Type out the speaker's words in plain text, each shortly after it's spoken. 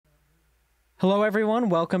Hello everyone,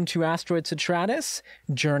 welcome to Asteroid Citratus,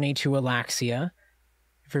 Journey to Elaxia.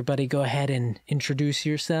 Everybody go ahead and introduce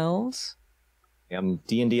yourselves. I'm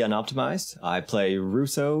D&D Unoptimized. I play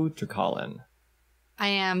Russo Drakalin. I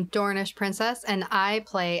am Dornish Princess, and I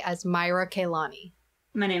play as Myra Kaylani.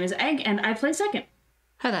 My name is Egg, and I play second.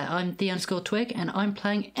 Hi there, I'm the_Twig, and I'm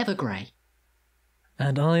playing Evergrey.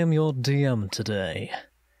 And I am your DM today.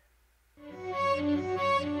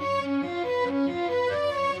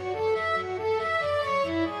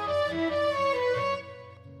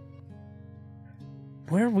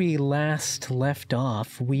 Where we last left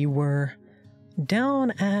off, we were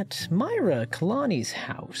down at Myra Kalani's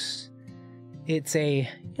house. It's a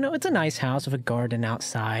nice house with a garden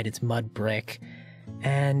outside, it's mud brick,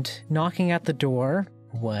 and knocking at the door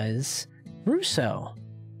was Russo.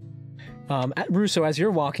 Russo, as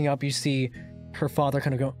you're walking up, you see her father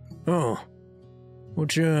kind of go, "Oh,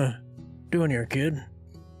 what you doing here, kid?"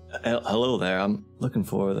 Hello there, I'm looking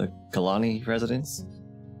for the Kalani residence.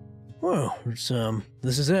 Well,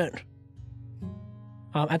 this is it.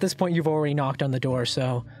 At this point, you've already knocked on the door,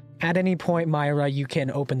 so at any point, Myra, you can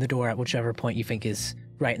open the door at whichever point you think is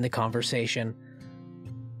right in the conversation.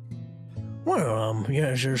 Well, yeah,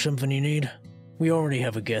 is there something you need? We already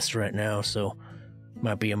have a guest right now, so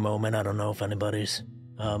might be a moment. I don't know if anybody's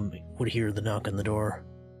would hear the knock on the door.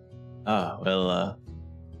 I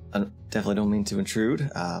definitely don't mean to intrude.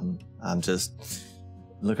 I'm just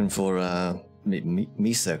looking for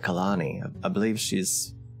Misa Kalani. I believe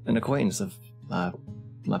she's an acquaintance of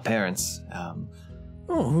my parents.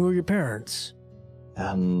 Who are your parents?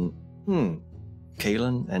 Kaylin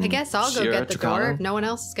and I guess I'll go Shira get the Drakalin. door if no one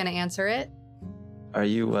else is going to answer it. Are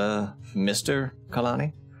you Mr.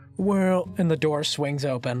 Kalani? Well, and the door swings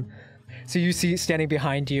open. So you see standing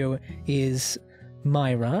behind you is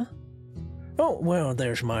Myra. Oh, well,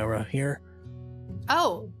 there's Myra here.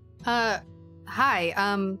 Oh,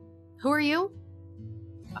 hi, who are you?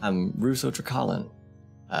 I'm Russo Drakalin,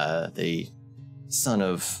 the son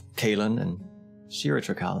of Kaylin and Shira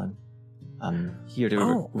Drakalin. I'm here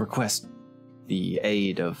to request the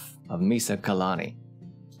aid of Misa Kalani.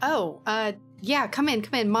 Oh, yeah, come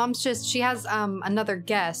in. Mom's she has, another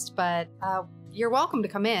guest, but, you're welcome to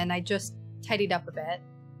come in. I just tidied up a bit.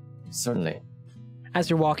 Certainly. As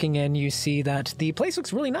you're walking in, you see that the place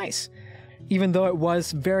looks really nice, even though it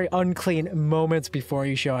was very unclean moments before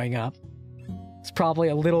you showing up. It's probably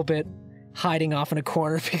a little bit hiding off in a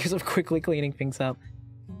corner because of quickly cleaning things up.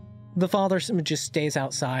 The father just stays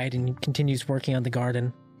outside and continues working on the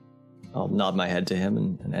garden. I'll nod my head to him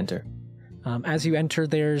and enter. As you enter,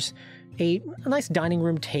 there's a nice dining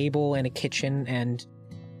room table and a kitchen, and,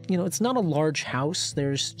 it's not a large house.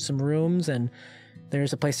 There's some rooms, and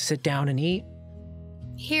there's a place to sit down and eat.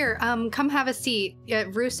 Here, come have a seat.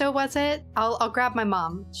 Russo, was it? I'll grab my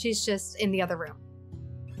mom. She's just in the other room.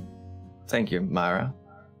 Thank you, Myra.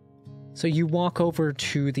 So you walk over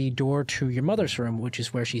to the door to your mother's room, which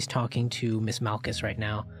is where she's talking to Miss Malchus right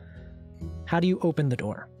now. How do you open the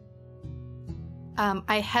door?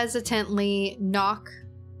 I hesitantly knock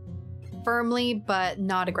firmly, but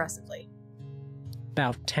not aggressively.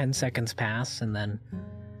 About 10 seconds pass, and then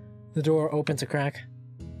the door opens a crack.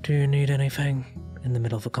 Do you need anything in the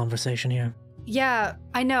middle of a conversation here? Yeah,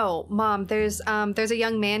 I know, Mom. There's a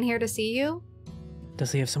young man here to see you.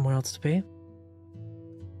 Does he have somewhere else to be?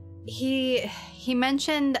 He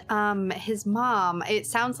mentioned his mom. It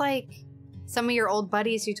sounds like some of your old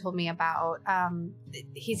buddies you told me about.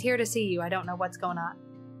 He's here to see you. I don't know what's going on.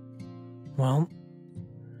 Well,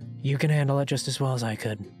 you can handle it just as well as I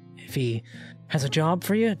could. If he has a job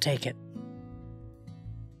for you, take it.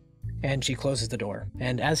 And she closes the door.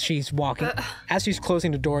 And as she's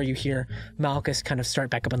closing the door, you hear Malchus kind of start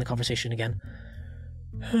back up in the conversation again.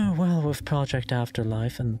 Well, with Project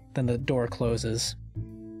Afterlife, and then the door closes.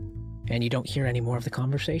 And you don't hear any more of the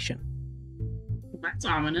conversation. That's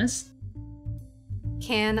ominous.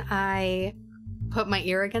 Can I put my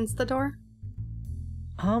ear against the door?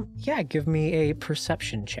 Yeah, give me a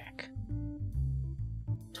perception check.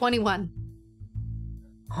 21.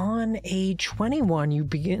 On a 21, you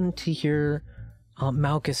begin to hear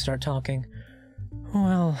Malchus start talking.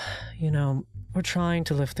 Well, we're trying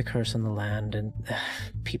to lift the curse on the land, and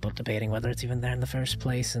people debating whether it's even there in the first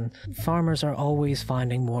place, and farmers are always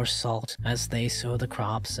finding more salt as they sow the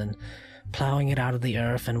crops and plowing it out of the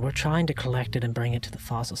earth, and we're trying to collect it and bring it to the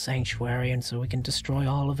fossil sanctuary, and so we can destroy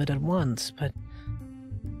all of it at once, but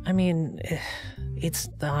I mean, it's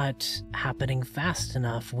not happening fast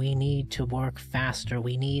enough. We need to work faster.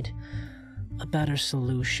 We need a better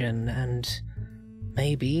solution, and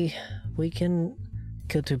maybe we can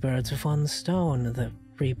kill two birds with one stone. The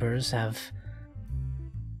Reapers have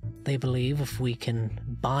they believe if we can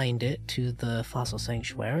bind it to the fossil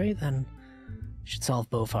sanctuary, then it should solve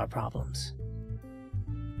both our problems.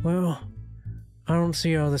 Well, I don't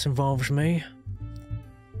see how this involves me.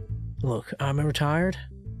 Look, I'm retired.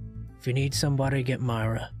 If you need somebody, get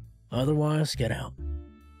Myra. Otherwise, get out.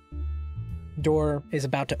 Door is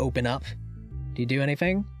about to open up. Do you do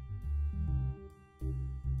anything?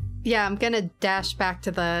 Yeah, I'm gonna dash back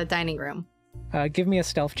to the dining room. Give me a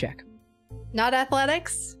stealth check. Not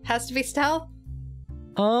athletics? Has to be stealth?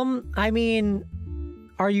 I mean,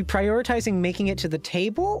 are you prioritizing making it to the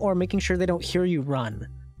table or making sure they don't hear you run?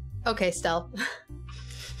 Okay, stealth.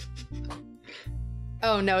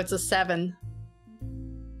 Oh no, it's a 7.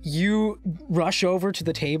 You rush over to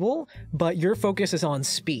the table, but your focus is on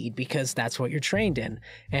speed because that's what you're trained in,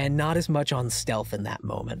 and not as much on stealth in that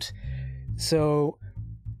moment. So,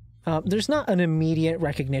 there's not an immediate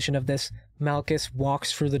recognition of this. Malchus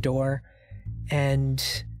walks through the door, and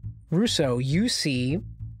Russo, you see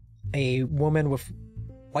a woman with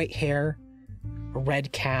white hair, a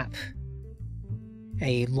red cap,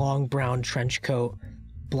 a long brown trench coat,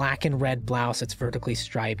 black and red blouse that's vertically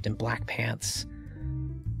striped, and black pants.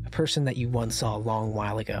 A person that you once saw a long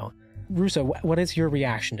while ago. Russo, what is your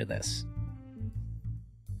reaction to this?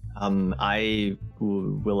 I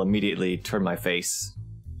will immediately turn my face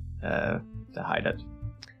to hide it.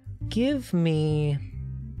 Give me...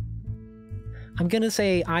 I'm gonna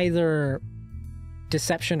say either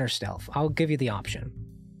deception or stealth. I'll give you the option.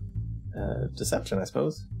 Deception, I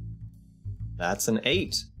suppose. That's an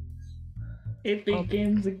 8. It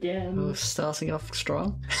begins again. We're starting off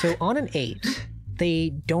strong. So on an 8,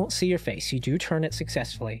 they don't see your face. You do turn it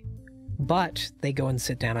successfully, but they go and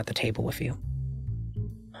sit down at the table with you.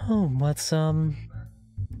 Oh,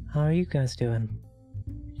 how are you guys doing?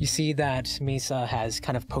 You see that Misa has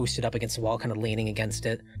kind of posted up against the wall, kind of leaning against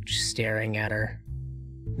it, just staring at her,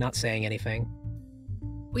 not saying anything.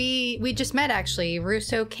 We just met, actually.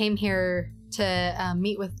 Russo came here to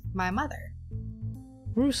meet with my mother.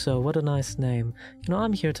 Russo, what a nice name. You know,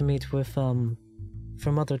 I'm here to meet with,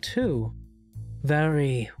 for Mother too.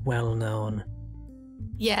 Very well known.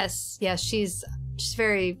 Yes, she's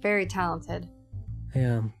very, very talented.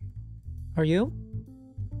 Yeah. Are you?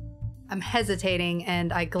 I'm hesitating,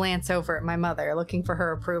 and I glance over at my mother, looking for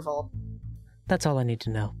her approval. That's all I need to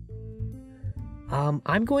know.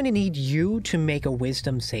 I'm going to need you to make a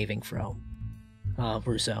wisdom saving throw,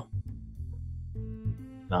 Russo.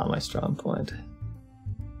 Not my strong point.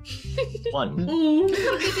 1.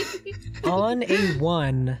 On a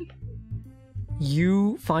 1,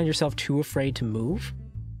 you find yourself too afraid to move,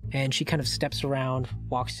 and she kind of steps around,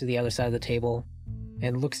 walks to the other side of the table,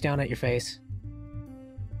 and looks down at your face.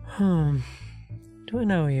 Do I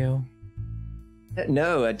know you?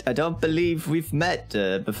 No, I don't believe we've met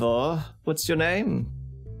before. What's your name?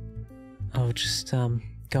 Oh, just,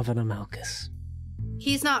 Governor Malchus.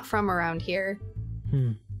 He's not from around here.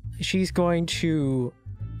 She's going to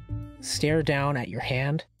stare down at your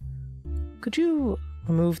hand. Could you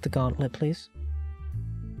remove the gauntlet, please?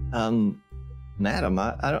 Madam,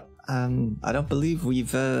 I don't believe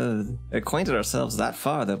we've acquainted ourselves that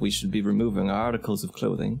far that we should be removing our articles of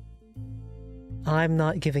clothing. I'm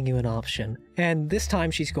not giving you an option. And this time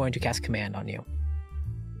she's going to cast command on you.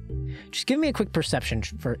 Just give me a quick perception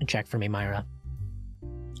check for me, Myra.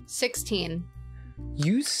 16.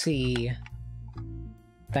 You see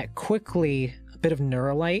that quickly a bit of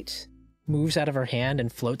neuralite moves out of her hand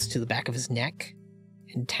and floats to the back of his neck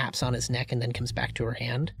and taps on his neck and then comes back to her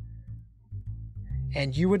hand.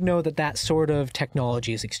 And you would know that that sort of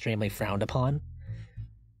technology is extremely frowned upon.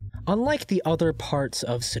 Unlike the other parts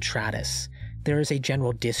of Citratus, there is a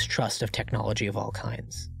general distrust of technology of all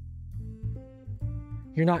kinds.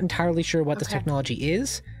 You're not entirely sure what this technology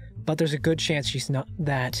is, but there's a good chance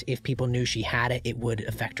that if people knew she had it, it would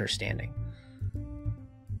affect her standing.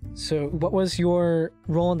 So what was your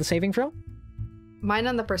roll on the saving throw? Mine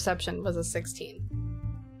on the perception was a 16.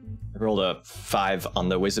 I rolled a 5 on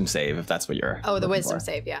the wisdom save, if that's what you're Oh, the looking wisdom for.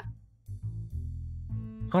 save, yeah.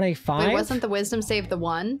 On a 5? Wait, wasn't the wisdom save the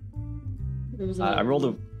 1? It was I rolled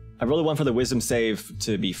a 1 for the wisdom save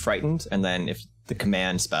to be frightened, and then if the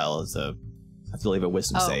command spell is I have to leave a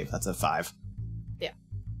wisdom save. That's a 5. Yeah.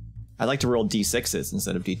 I like to roll d6s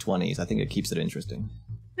instead of d20s. I think it keeps it interesting.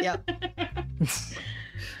 Yep.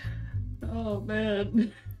 Oh,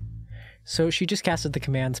 man. So she just casted the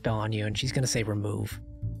command spell on you, and she's going to say remove.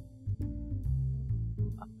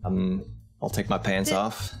 I'll take my pants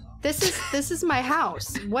off. This is my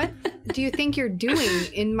house. What do you think you're doing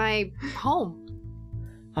in my home?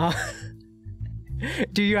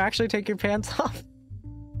 Do you actually take your pants off?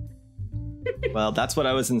 Well, that's what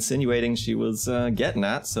I was insinuating she was getting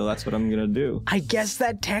at, so that's what I'm gonna do. I guess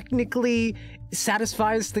that technically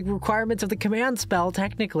satisfies the requirements of the command spell,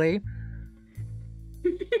 technically.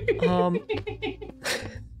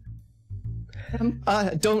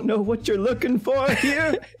 I don't know what you're looking for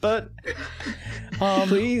here, but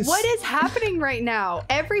please. What is happening right now?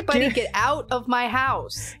 Everybody get out of my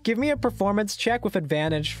house. Give me a performance check with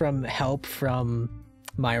advantage from help from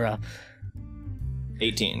Myra.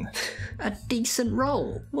 18. A decent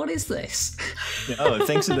roll. What is this? Oh,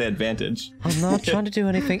 thanks to the advantage. I'm not trying to do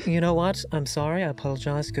anything. You know what? I'm sorry. I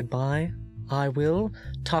apologize. Goodbye. I will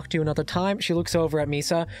talk to you another time. She looks over at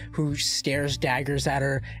Misa, who stares daggers at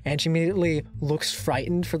her, and she immediately looks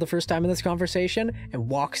frightened for the first time in this conversation and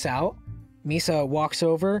walks out. Misa walks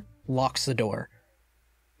over, locks the door.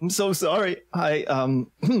 I'm so sorry. I've never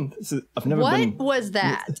been... What was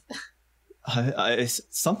that?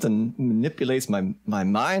 Something manipulates my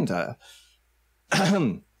mind.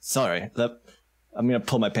 Sorry. I'm gonna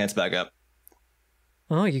pull my pants back up.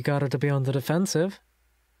 Oh, you got her to be on the defensive.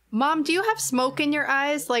 Mom, do you have smoke in your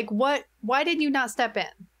eyes? Like, what? Why did you not step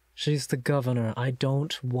in? She's the governor. You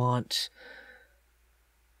don't want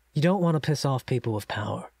to piss off people with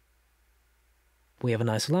power. We have a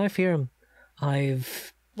nice life here.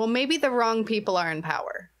 Well, maybe the wrong people are in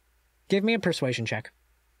power. Give me a persuasion check.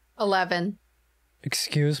 11.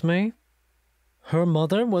 Excuse me? Her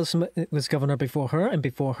mother was governor before her, and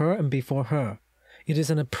before her, and before her. It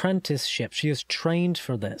is an apprenticeship. She is trained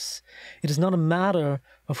for this. It is not a matter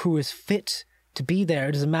of who is fit to be there.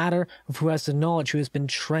 It is a matter of who has the knowledge, who has been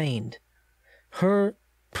trained. Her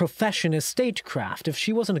profession is statecraft. If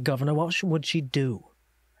she wasn't a governor, what would she do?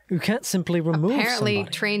 You can't simply remove Apparently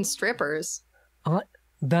somebody. trained strippers. I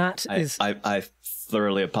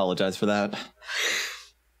thoroughly apologize for that.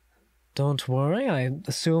 Don't worry. I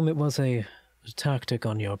assume it was a tactic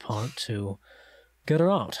on your part to get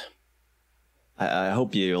her out. I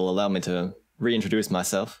hope you'll allow me to reintroduce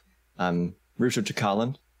myself. I'm Russo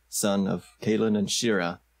Chakalan, son of Kaelin and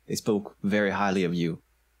Shira. They spoke very highly of you.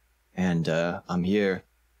 And I'm here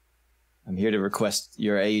to request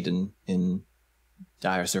your aid in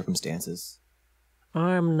dire circumstances.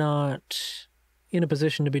 I'm not in a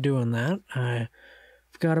position to be doing that. I've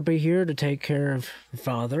got to be here to take care of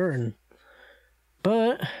father,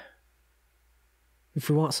 but if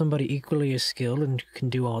we want somebody equally as skilled and can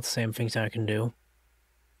do all the same things I can do.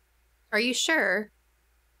 Are you sure?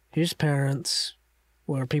 His parents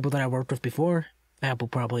were people that I worked with before. Apple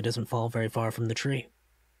probably doesn't fall very far from the tree.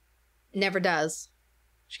 Never does.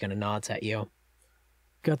 She kind of nods at you.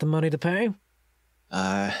 Got the money to pay?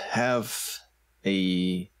 I have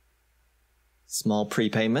a small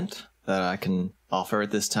prepayment that I can offer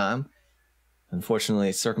at this time.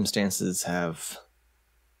 Unfortunately, circumstances have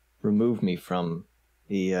removed me from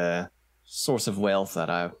the source of wealth that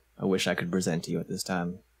I wish I could present to you at this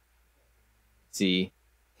time. See,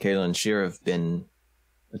 Kayla and Shira have been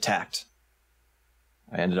attacked.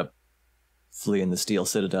 I ended up fleeing the Steel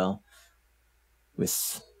Citadel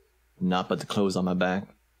with naught but the clothes on my back.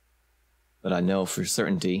 But I know for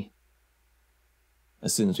certainty,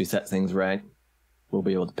 as soon as we set things right, we'll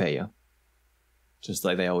be able to pay you. Just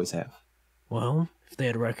like they always have. Well, if they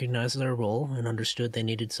had recognized their role and understood they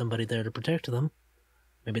needed somebody there to protect them,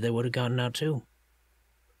 maybe they would have gotten out too.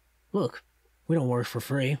 Look, we don't work for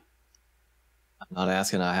free. I'm not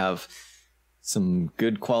asking. I have some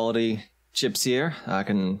good quality chips here I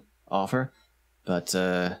can offer, but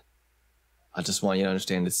I just want you to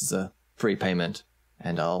understand this is a prepayment,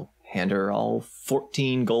 and I'll hand her all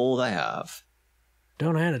 14 gold I have.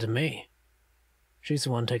 Don't hand it to me. She's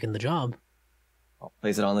the one taking the job. I'll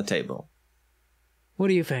place it on the table. What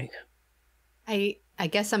do you think? I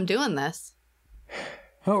guess I'm doing this.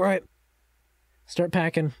 All right. Start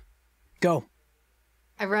packing. Go.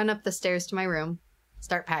 I run up the stairs to my room,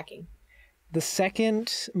 start packing. The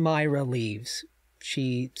second Myra leaves,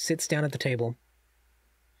 she sits down at the table.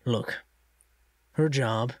 Look, her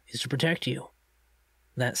job is to protect you.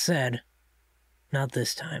 That said, not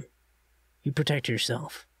this time. You protect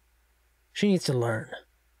yourself. She needs to learn.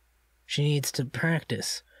 She needs to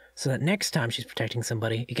practice so that next time she's protecting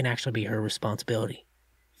somebody, it can actually be her responsibility.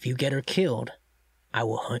 If you get her killed, I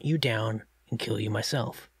will hunt you down and kill you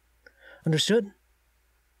myself. Understood?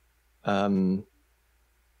 Trying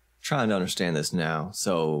to understand this now.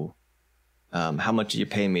 So, how much do you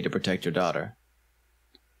pay me to protect your daughter?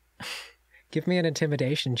 Give me an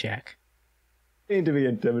intimidation check. Ain't to be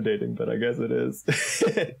intimidating, but I guess it is.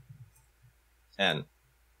 10.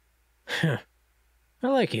 I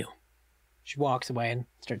like you. She walks away and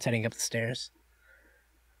starts heading up the stairs.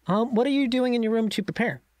 What are you doing in your room to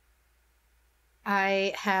prepare?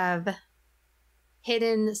 I have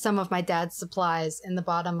hidden some of my dad's supplies in the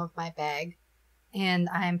bottom of my bag, and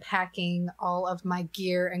I'm packing all of my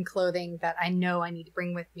gear and clothing that I know I need to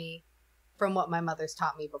bring with me from what my mother's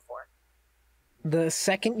taught me before. The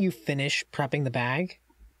second you finish prepping the bag,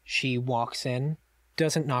 she walks in,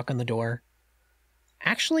 doesn't knock on the door,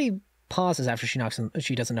 actually pauses after she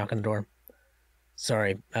doesn't knock on the door.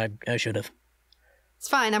 Sorry, I should have. It's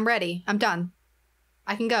fine, I'm ready. I'm done.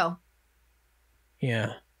 I can go.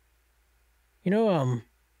 Yeah. You know,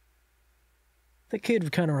 the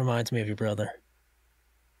kid kind of reminds me of your brother.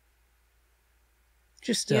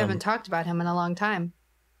 Just, You haven't talked about him in a long time.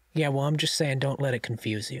 Yeah, well, I'm just saying don't let it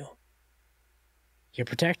confuse you. You're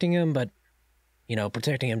protecting him, but, you know,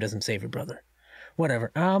 protecting him doesn't save your brother.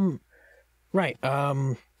 Whatever. Right,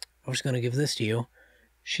 I was gonna give this to you.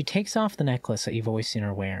 She takes off the necklace that you've always seen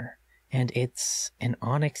her wear, and it's an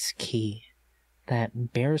onyx key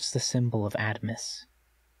that bears the symbol of Admus.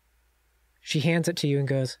 She hands it to you and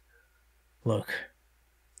goes, "Look,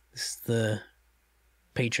 this is the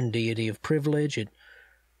patron deity of privilege. It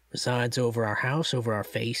resides over our house, over our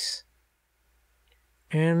face.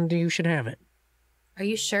 And you should have it." Are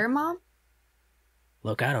you sure, Mom?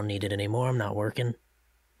 Look, I don't need it anymore. I'm not working.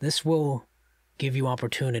 This will give you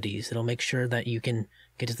opportunities. It'll make sure that you can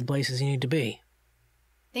get to the places you need to be.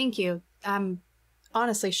 Thank you. I'm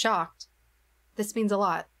honestly shocked. This means a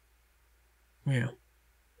lot. Yeah.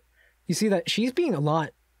 You see that she's being a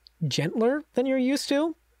lot gentler than you're used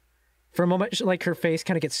to. For a moment, like, her face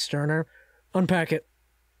kind of gets sterner. Unpack it.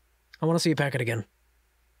 I want to see you pack it again.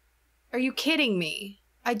 Are you kidding me?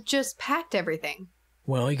 I just packed everything.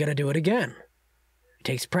 Well, you gotta do it again. It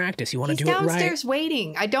takes practice. You want to do it right. He's downstairs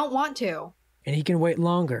waiting. I don't want to. And he can wait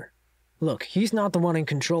longer. Look, he's not the one in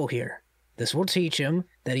control here. This will teach him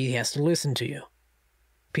that he has to listen to you.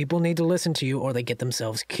 People need to listen to you or they get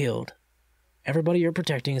themselves killed. Everybody you're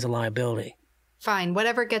protecting is a liability. Fine,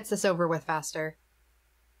 whatever gets this over with faster.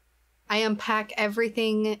 I unpack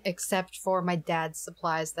everything except for my dad's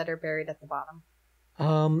supplies that are buried at the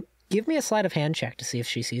bottom. Give me a sleight of hand check to see if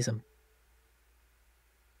she sees him.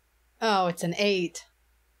 Oh, it's an 8.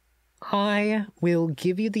 I will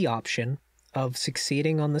give you the option of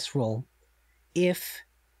succeeding on this roll if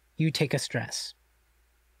you take a stress.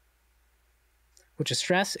 Which a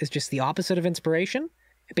stress is just the opposite of inspiration.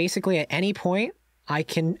 Basically, at any point, the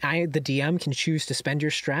DM can choose to spend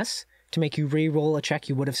your stress to make you re-roll a check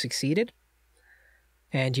you would have succeeded,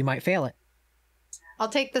 and you might fail it. I'll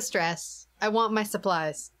take the stress. I want my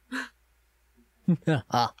supplies.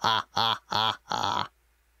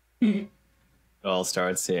 All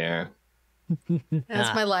starts here.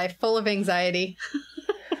 That's my life, full of anxiety.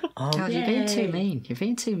 God, you're being too mean. You're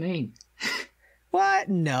being too mean. What?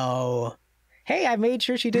 No. Hey, I made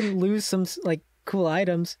sure she didn't lose some, like, cool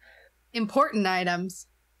items. Important items.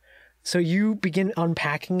 So you begin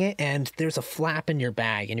unpacking it, and there's a flap in your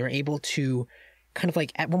bag, and you're able to kind of,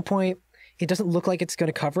 like, at one point, it doesn't look like it's going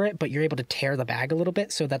to cover it, but you're able to tear the bag a little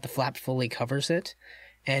bit so that the flap fully covers it,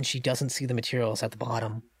 and she doesn't see the materials at the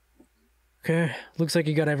bottom. Okay, looks like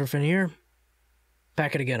you got everything here.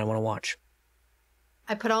 Pack it again, I want to watch.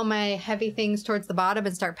 I put all my heavy things towards the bottom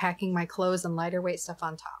and start packing my clothes and lighter weight stuff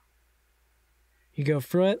on top. You go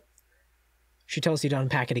through it. She tells you to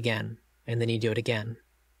unpack it again, and then you do it again.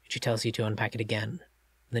 She tells you to unpack it again, and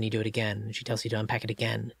then you do it again. And she tells you to unpack it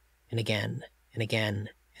again, and again, and again,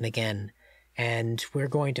 and again. And we're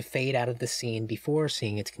going to fade out of the scene before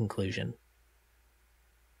seeing its conclusion.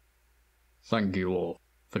 Thank you all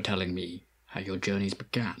for telling me how your journeys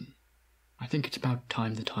began. I think it's about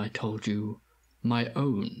time that I told you my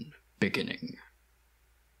own beginning.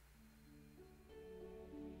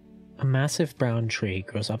 A massive brown tree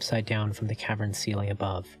grows upside down from the cavern ceiling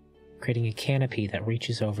above, creating a canopy that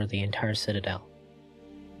reaches over the entire citadel.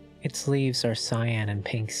 Its leaves are cyan and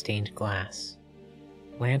pink stained glass.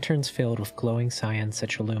 Lanterns filled with glowing cyan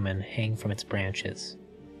citralumen hang from its branches.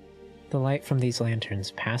 The light from these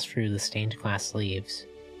lanterns pass through the stained glass leaves,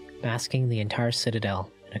 basking the entire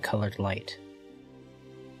citadel in a colored light.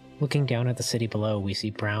 Looking down at the city below, we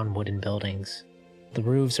see brown wooden buildings. The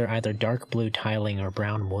roofs are either dark blue tiling or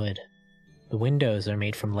brown wood. The windows are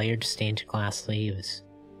made from layered stained glass leaves.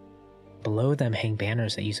 Below them hang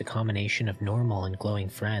banners that use a combination of normal and glowing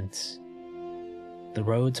threads. The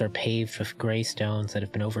roads are paved with gray stones that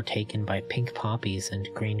have been overtaken by pink poppies and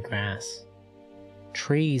green grass.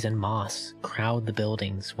 Trees and moss crowd the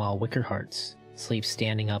buildings while wicker hearts sleep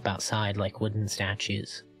standing up outside like wooden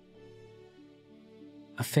statues.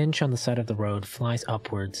 A finch on the side of the road flies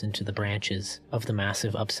upwards into the branches of the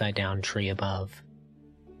massive upside-down tree above.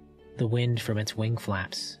 The wind from its wing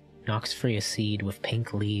flaps knocks free a seed with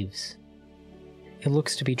pink leaves. It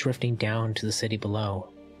looks to be drifting down to the city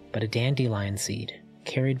below, but a dandelion seed,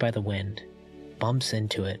 carried by the wind, bumps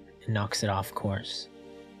into it and knocks it off course.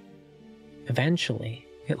 Eventually,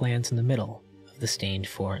 it lands in the middle of the stained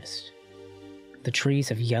forest. The trees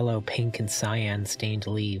have yellow, pink, and cyan-stained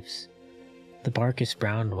leaves. The bark is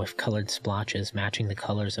brown with colored splotches matching the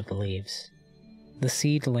colors of the leaves. The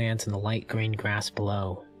seed lands in the light green grass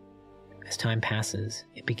below. As time passes,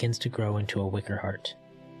 it begins to grow into a wicker heart.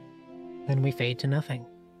 Then we fade to nothing.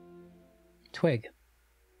 Twig.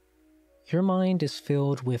 Your mind is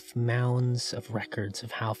filled with mounds of records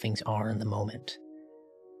of how things are in the moment.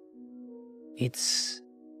 It's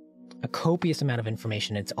a copious amount of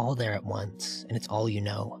information. It's all there at once, and it's all you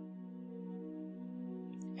know.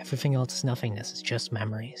 Everything else is nothingness. It's just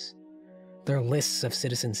memories. There are lists of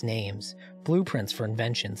citizens' names, blueprints for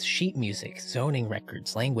inventions, sheet music, zoning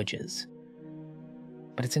records, languages.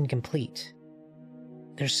 But it's incomplete.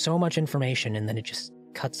 There's so much information, and then it just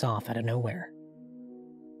cuts off out of nowhere.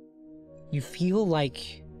 You feel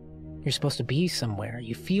like you're supposed to be somewhere.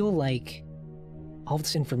 You feel like all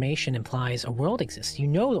this information implies a world exists. You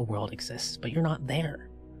know the world exists, but you're not there.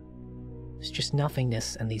 It's just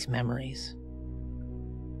nothingness and these memories.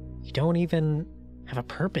 You don't even have a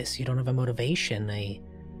purpose. You don't have a motivation,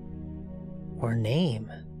 or a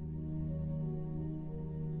name.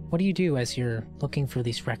 What do you do as you're looking for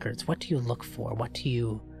these records? What do you look for? What do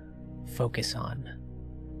you focus on?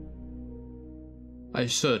 I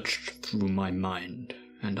searched through my mind,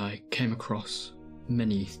 and I came across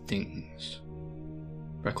many things.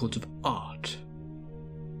 Records of art.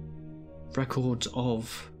 Records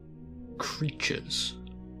of creatures.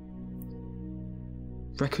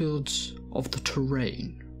 Records of the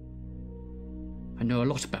terrain. I know a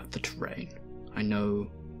lot about the terrain. I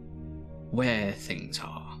know where things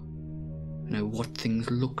are. I know what things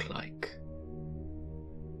look like.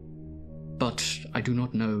 But I do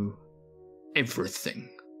not know everything.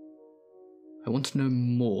 I want to know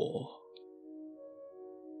more.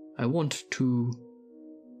 I want to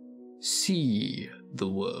see the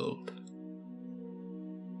world.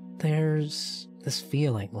 There's this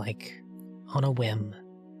feeling like, on a whim,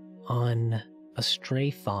 on a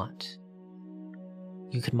stray thought,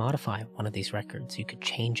 you could modify one of these records, you could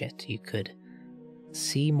change it, you could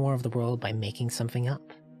see more of the world by making something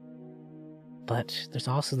up. But there's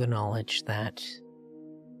also the knowledge that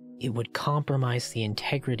it would compromise the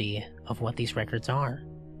integrity of what these records are,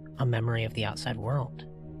 a memory of the outside world.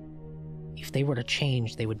 If they were to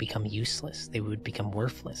change, they would become useless, they would become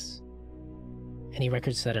worthless. Any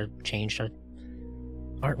records that are changed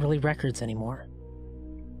aren't really records anymore.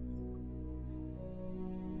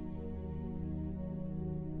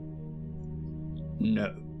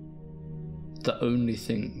 No. The only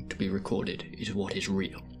thing to be recorded is what is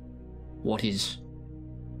real. What is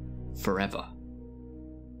forever.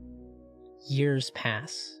 Years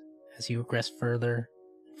pass as you regress further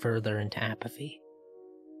and further into apathy.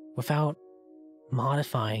 Without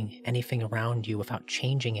modifying anything around you, without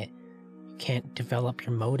changing it, you can't develop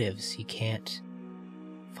your motives, you can't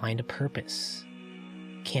find a purpose,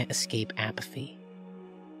 you can't escape apathy.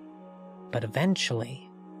 But eventually,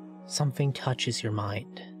 something touches your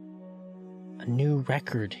mind. A new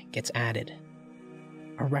record gets added.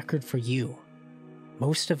 A record for you.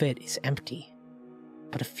 Most of it is empty,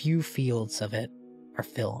 but a few fields of it are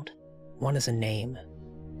filled. One is a name,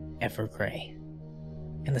 Evergrey,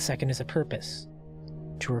 and the second is a purpose,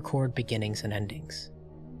 to record beginnings and endings.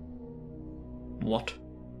 What?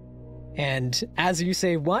 And as you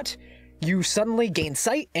say what, you suddenly gain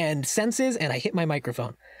sight and senses, and I hit my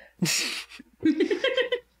microphone.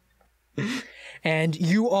 And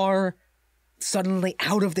you are suddenly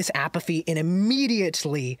out of this apathy and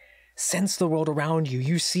immediately sense the world around you.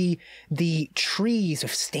 You see the trees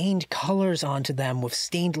with stained colors onto them, with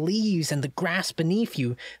stained leaves, and the grass beneath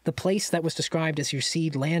you. The place that was described as your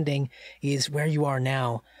seed landing is where you are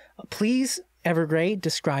now. Please, Evergrey,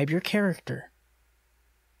 describe your character.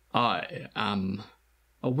 I am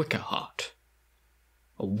a wicker heart.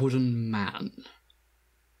 A wooden man.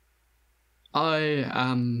 I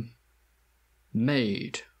am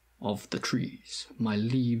made of the trees. My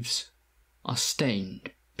leaves are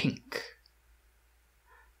stained pink.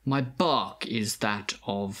 My bark is that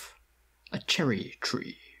of a cherry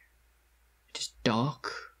tree. It is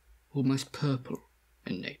dark, almost purple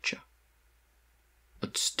in nature,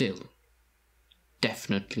 but still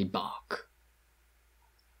definitely bark.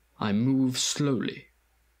 I move slowly,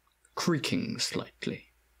 creaking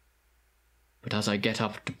slightly, but as I get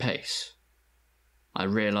up to pace, I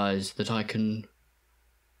realize that I can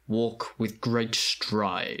walk with great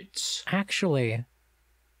strides. Actually,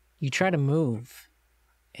 you try to move,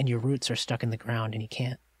 and your roots are stuck in the ground and you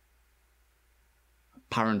can't.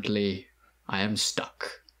 Apparently, I am stuck.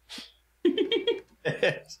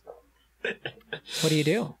 What do you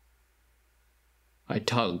do? I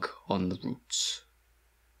tug on the roots.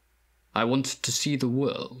 I want to see the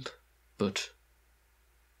world, but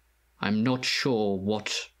I'm not sure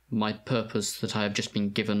what my purpose that I have just been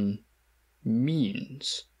given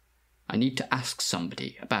means. I need to ask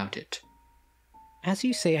somebody about it. As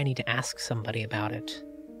you say, I need to ask somebody about it,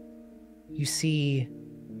 you see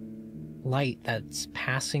light that's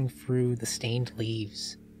passing through the stained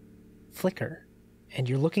leaves flicker, and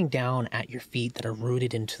you're looking down at your feet that are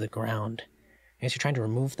rooted into the ground. As you're trying to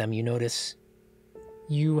remove them, you notice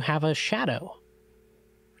you have a shadow,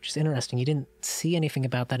 which is interesting. You didn't see anything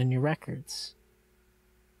about that in your records.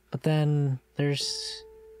 But then there's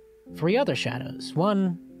 3 other shadows.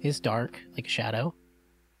 One is dark, like a shadow,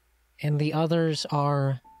 and the others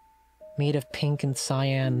are made of pink and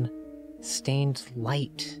cyan stained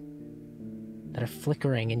light that are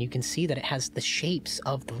flickering, and you can see that it has the shapes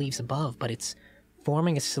of the leaves above, but it's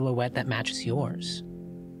forming a silhouette that matches yours.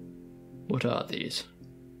 What are these?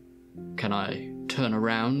 Can I turn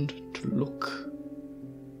around to look?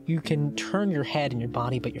 You can turn your head and your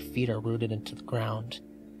body, but your feet are rooted into the ground.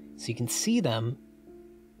 So you can see them,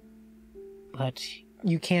 but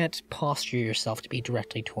you can't posture yourself to be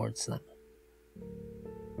directly towards them.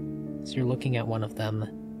 So you're looking at one of them.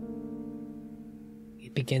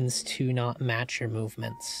 It begins to not match your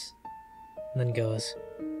movements, and then goes,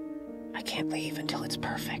 I can't leave until it's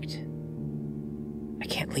perfect. I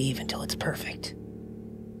can't leave until it's perfect.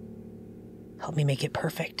 Help me make it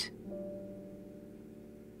perfect.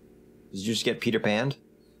 Did you just get Peter Panned?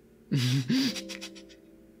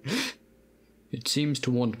 It seems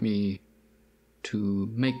to want me to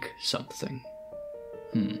make something.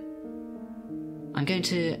 I'm going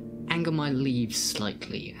to angle my leaves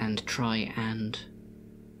slightly and try and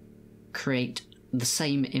create the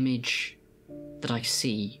same image that I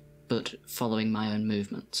see, but following my own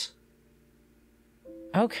movements.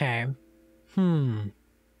 Okay.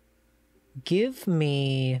 Give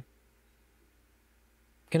me... I'm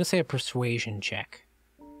gonna say a persuasion check.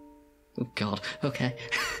 Oh god, okay.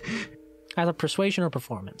 Either persuasion or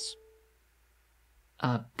performance.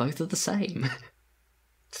 Both are the same.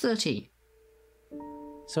 13.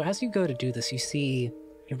 So as you go to do this, you see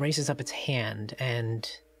it raises up its hand, and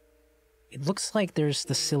it looks like there's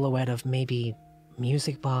the silhouette of maybe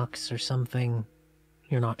music box or something.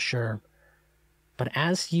 You're not sure. But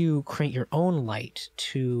as you create your own light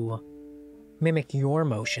to mimic your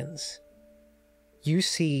motions, you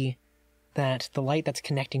see that the light that's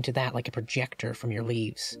connecting to that, like a projector from your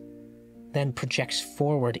leaves, then projects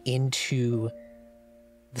forward into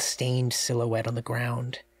the stained silhouette on the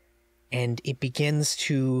ground, and it begins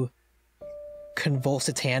to convulse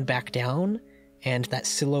its hand back down, and that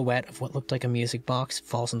silhouette of what looked like a music box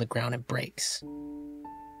falls on the ground and breaks.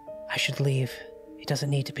 I should leave. It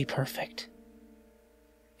doesn't need to be perfect.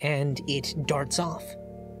 And it darts off.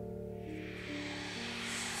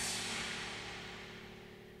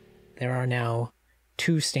 There are now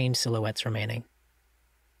 2 stained silhouettes remaining.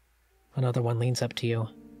 Another one leans up to you.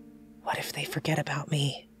 What if they forget about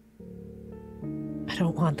me? I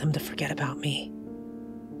don't want them to forget about me.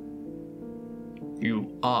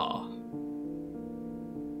 You are.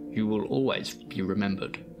 You will always be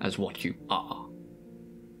remembered as what you are.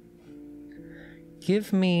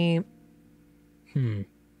 Give me...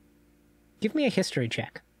 Give me a history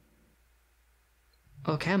check.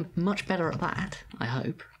 Okay, I'm much better at that, I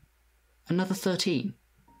hope. Another 13.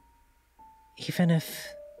 Even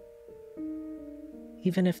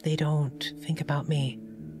if they don't think about me,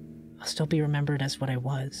 I'll still be remembered as what I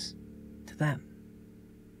was to them.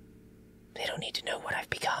 They don't need to know what I've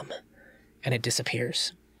become. And it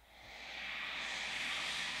disappears.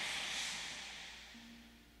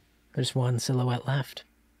 There's one silhouette left.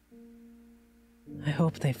 I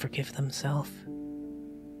hope they forgive themselves.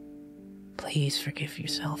 Please forgive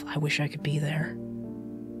yourself. I wish I could be there.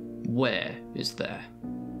 Where is there?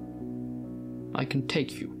 I can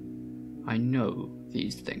take you. I know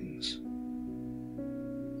these things.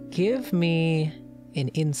 Give me an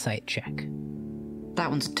insight check. That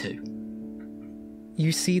one's 2.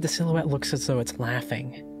 You see the silhouette looks as though it's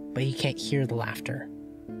laughing, but you can't hear the laughter.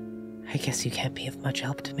 I guess you can't be of much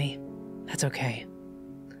help to me. That's okay.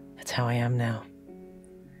 That's how I am now.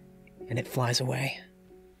 And it flies away.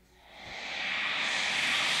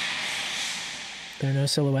 There are no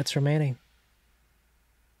silhouettes remaining.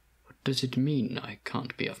 What does it mean I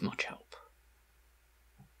can't be of much help?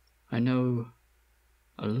 I know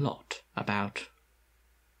a lot about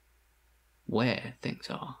where things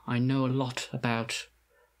are. I know a lot about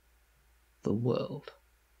the world.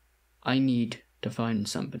 I need to find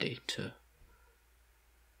somebody to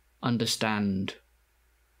understand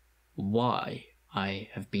why I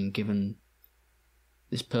have been given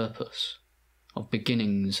this purpose of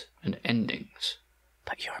beginnings and endings.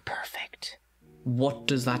 But you're perfect. What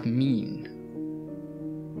does that mean?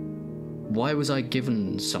 Why was I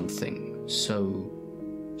given something so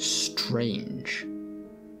strange?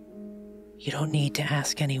 You don't need to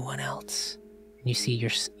ask anyone else. And you see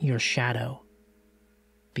your shadow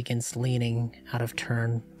begins leaning out of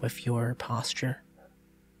turn with your posture.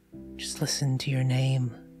 Just listen to your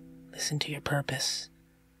name. Listen to your purpose.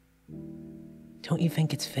 Don't you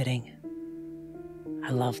think it's fitting? I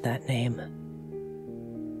love that name.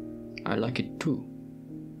 I like it too.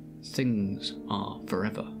 Things are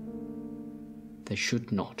forever. They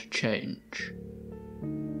should not change.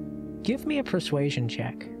 Give me a persuasion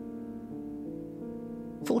check.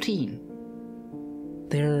 14.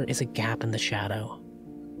 There is a gap in the shadow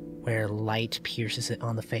where light pierces it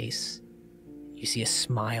on the face. You see a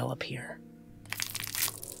smile appear.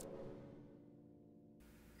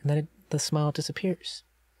 And then the smile disappears.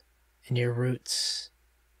 And your roots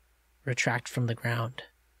retract from the ground.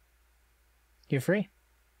 You're free.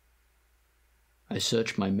 I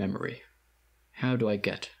search my memory. How do I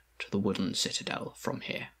get to the wooden citadel from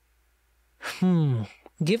here?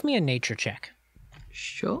 Give me a nature check.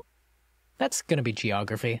 Sure. That's gonna be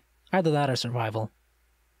geography. Either that or survival.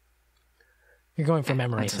 You're going for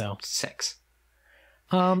memory, That's so. 6.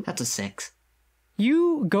 Um, That's a 6.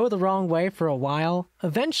 You go the wrong way for a while.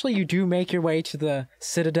 Eventually you do make your way to the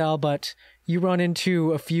citadel, but you run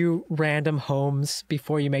into a few random homes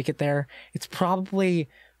before you make it there. It's probably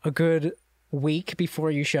a good week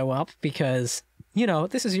before you show up because, you know,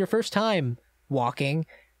 this is your first time walking.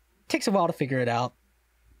 Takes a while to figure it out.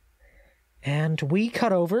 And we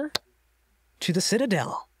cut over to the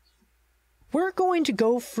citadel. We're going to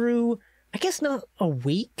go through, I guess not a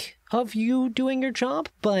week of you doing your job,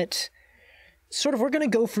 but sort of we're going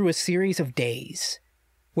to go through a series of days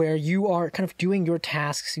where you are kind of doing your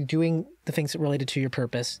tasks, doing the things related to your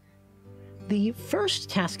purpose. The first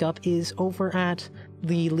task up is over at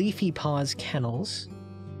the Leafy Paws Kennels.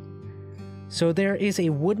 So there is a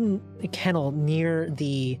wooden kennel near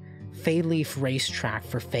the Feyleaf racetrack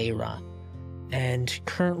for Feyra. And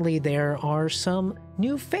currently there are some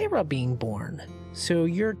new Feyra being born. So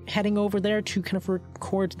you're heading over there to kind of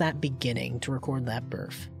record that beginning, to record that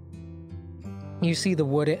birth. You see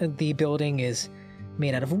the building is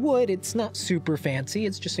made out of wood. It's not super fancy.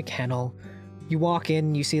 It's just a kennel. You walk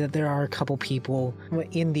in, you see that there are a couple people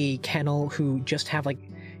in the kennel who just have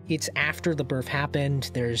it's after the birth happened.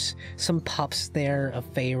 There's some pups there of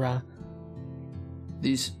Feyra.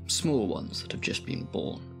 These small ones that have just been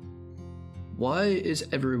born. Why is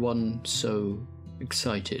everyone so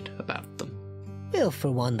excited about them? Well,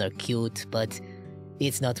 for one, they're cute, but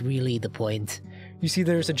it's not really the point. You see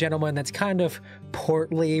there's a gentleman that's kind of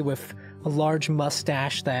portly with a large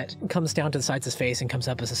mustache that comes down to the sides of his face and comes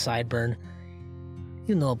up as a sideburn.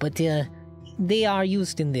 You know, but they are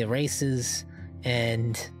used in the races,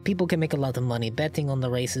 and people can make a lot of money betting on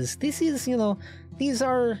the races. This is, these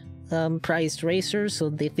are prized racers, so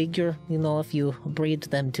they figure, if you breed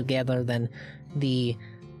them together, then the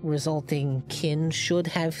resulting kin should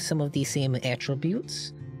have some of the same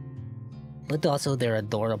attributes. But also they're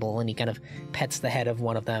adorable, and he kind of pets the head of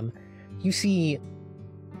one of them. You see,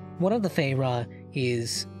 one of the Feyra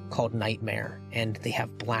is called Nightmare, and they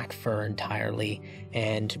have black fur entirely,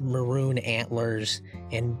 and maroon antlers,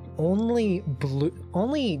 and only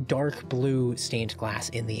dark blue stained glass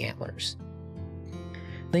in the antlers.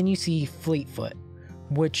 Then you see Fleetfoot,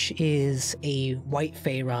 which is a white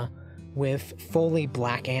Feyra with fully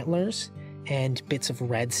black antlers and bits of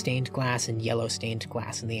red stained glass and yellow stained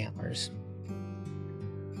glass in the antlers.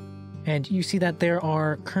 And you see that there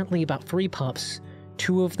are currently about 3 pups.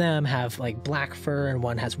 2 of them have black fur and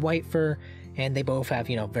 1 has white fur, and they both have,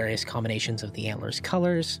 various combinations of the antlers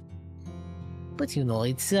colors. But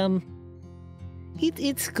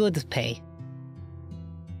it's good pay.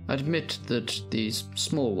 I'd admit that these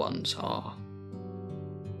small ones are,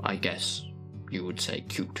 I guess you would say,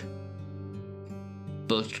 cute.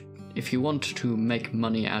 But if you want to make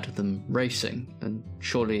money out of them racing, then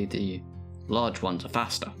surely the large ones are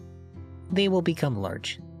faster. They will become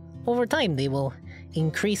large. Over time, they will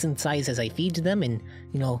increase in size as I feed them, and,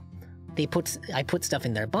 I put stuff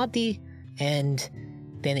in their body, and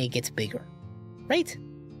then it gets bigger. Right?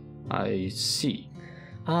 I see.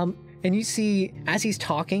 And you see, as he's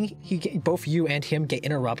talking, both you and him get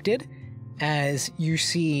interrupted, as you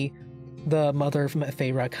see the mother from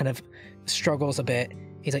Feyra kind of struggles a bit.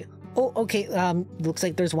 He's like, oh, okay, looks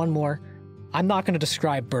like there's one more. I'm not going to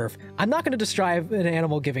describe birth. I'm not going to describe an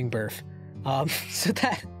animal giving birth. So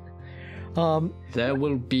that... There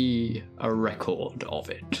will be a record of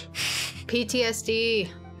it. PTSD.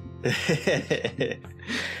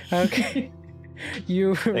 Okay.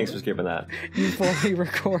 You... Thanks for skipping that. You fully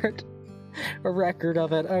record a record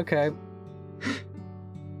of it. Okay.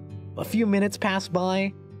 A few minutes pass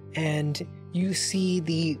by, and you see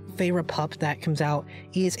the Feyre pup that comes out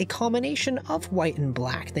is a combination of white and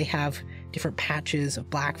black. They have different patches of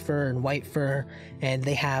black fur and white fur, and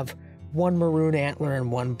they have one maroon antler and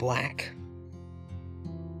one black.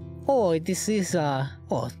 Oh, this is a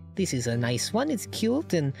nice one. It's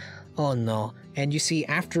cute, and oh no. And you see,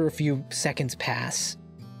 after a few seconds pass,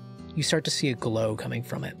 you start to see a glow coming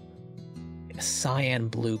from it. A cyan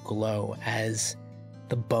blue glow as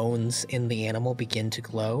the bones in the animal begin to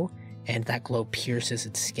glow, and that glow pierces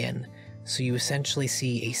its skin. So you essentially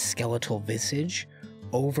see a skeletal visage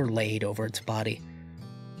overlaid over its body.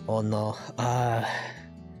 Oh no.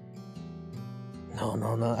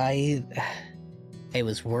 No. I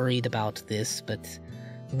was worried about this, but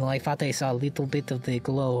I thought I saw a little bit of the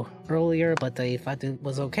glow earlier, but I thought it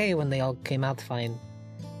was okay when they all came out fine.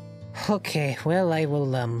 Okay, well, I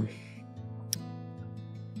will,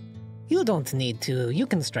 You don't need to. You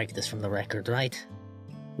can strike this from the record, right?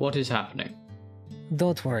 What is happening?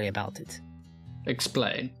 Don't worry about it.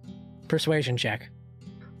 Explain. Persuasion check.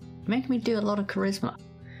 Make me do a lot of charisma.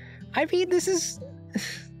 I mean, this is...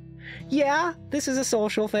 Yeah, this is a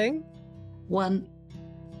social thing. 1.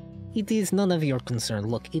 It is none of your concern.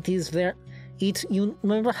 Look, it is there. You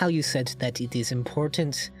remember how you said that it is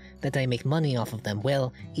important that I make money off of them?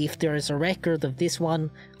 Well, if there is a record of this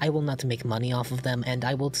one, I will not make money off of them, and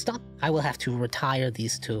I will stop. I will have to retire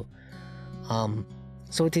these two.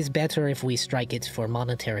 So it is better if we strike it for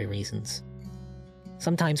monetary reasons.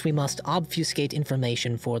 Sometimes we must obfuscate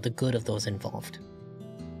information for the good of those involved.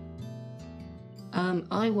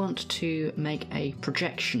 I want to make a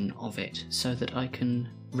projection of it so that I can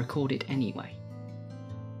record it anyway.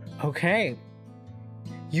 Okay.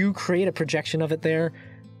 You create a projection of it there.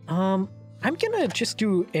 I'm gonna just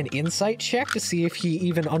do an insight check to see if he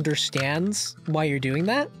even understands why you're doing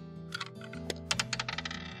that.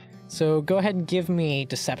 So go ahead and give me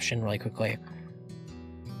deception really quickly.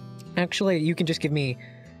 Actually, you can just give me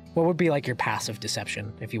what would be like your passive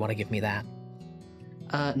deception if you want to give me that.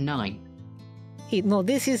 9. No,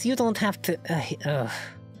 this is, you don't have to,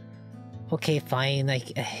 Okay, fine, I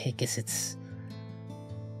guess it's...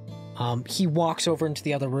 He walks over into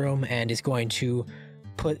the other room and is going to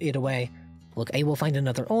put it away. Look, I will find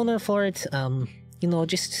another owner for it.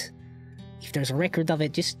 Just... If there's a record of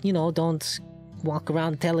it, just, don't walk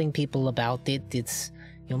around telling people about it. It's,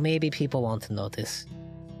 maybe people want to notice.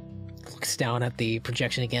 Looks down at the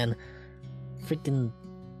projection again. Freaking...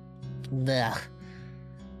 Ugh.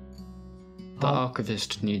 The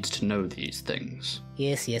archivist needs to know these things.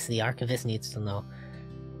 Yes, the archivist needs to know.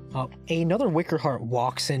 Another Wickerheart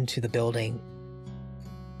walks into the building.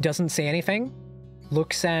 Doesn't say anything.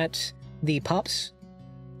 Looks at the pups.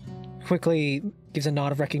 Quickly gives a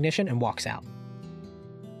nod of recognition and walks out.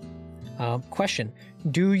 Question.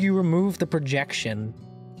 Do you remove the projection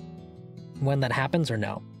when that happens or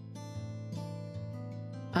no?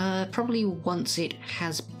 Probably once it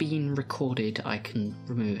has been recorded, I can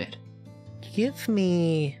remove it. Give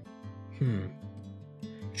me...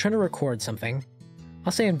 Trying to record something.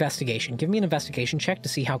 I'll say investigation. Give me an investigation check to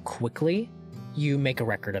see how quickly you make a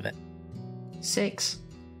record of it. 6.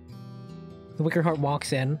 The Wickerheart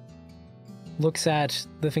walks in, looks at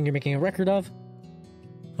the thing you're making a record of.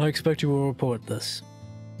 I expect you will report this.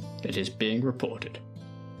 It is being reported.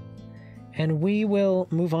 And we will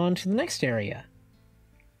move on to the next area.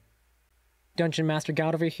 Dungeon Master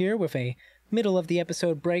Galdeveer here with a middle of the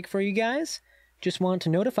episode break for you guys. Just want to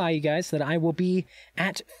notify you guys that I will be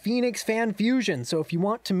at Phoenix Fan Fusion, so if you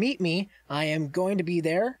want to meet me, I am going to be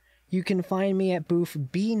there. You can find me at booth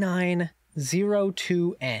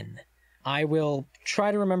B902N. I will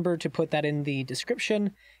try to remember to put that in the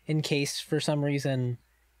description in case for some reason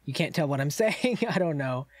you can't tell what I'm saying. I don't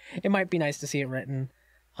know. It might be nice to see it written.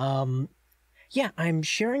 Yeah, I'm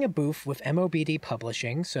sharing a booth with MOBD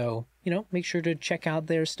Publishing, so, make sure to check out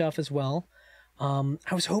their stuff as well. I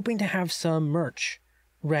was hoping to have some merch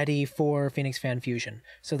ready for Phoenix Fan Fusion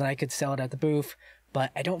so that I could sell it at the booth, but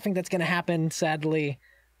I don't think that's going to happen, sadly.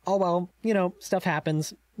 Oh well, stuff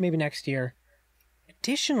happens. Maybe next year.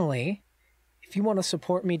 Additionally, if you want to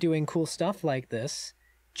support me doing cool stuff like this,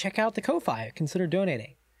 check out the Ko-Fi. Consider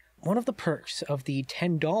donating. One of the perks of the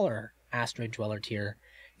 $10 Asteroid Dweller tier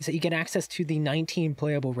is that you get access to the 19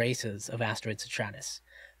 playable races of Asteroid Citratus.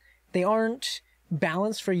 They aren't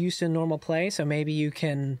balanced for use in normal play, so maybe you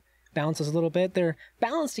can balance those a little bit. They're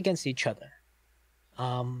balanced against each other.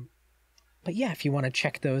 But yeah, if you want to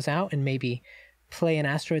check those out and maybe play an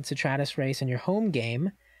Asteroid Citratus race in your home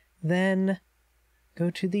game, then go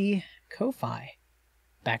to the Ko-Fi.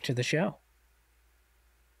 Back to the show.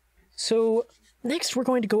 So next we're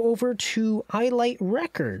going to go over to iLight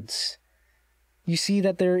Records. You see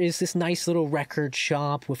that there is this nice little record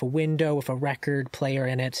shop with a window with a record player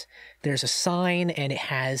in it. There's a sign and it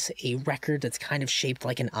has a record that's kind of shaped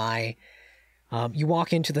like an eye. You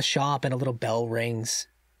walk into the shop and a little bell rings.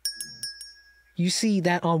 You see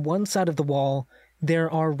that on one side of the wall, there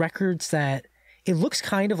are records that... It looks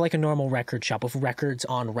kind of like a normal record shop with records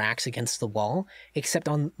on racks against the wall, except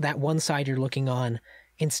on that one side you're looking on,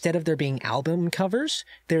 instead of there being album covers,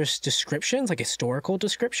 there's descriptions, like historical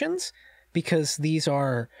descriptions, because these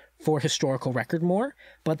are for historical record more.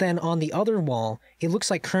 But then on the other wall, it looks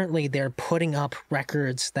like currently they're putting up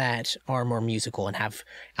records that are more musical and have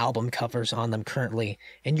album covers on them currently.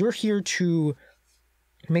 And you're here to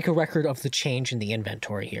make a record of the change in the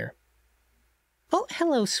inventory here. Oh,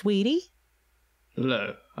 hello, sweetie.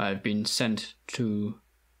 Hello, I've been sent to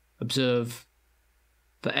observe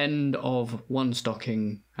the end of one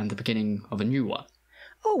stocking and the beginning of a new one.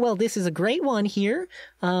 Oh, well, this is a great one here.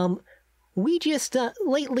 We just,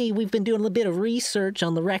 lately we've been doing a little bit of research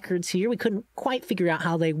on the records here. We couldn't quite figure out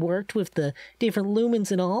how they worked with the different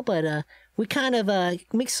lumens and all, but we kind of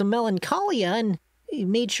mixed some melancholia and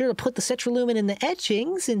made sure to put the cetralumen in the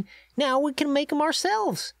etchings, and now we can make them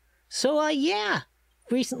ourselves. So, yeah.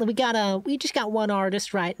 Recently we just got one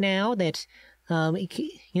artist right now that,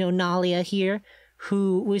 Nalia here,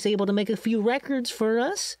 who was able to make a few records for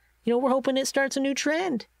us. We're hoping it starts a new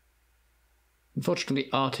trend. Unfortunately,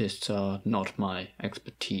 artists are not my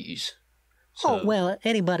expertise. So... Oh, well,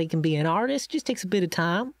 anybody can be an artist. Just takes a bit of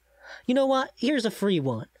time. You know what? Here's a free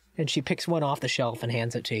one. And she picks one off the shelf and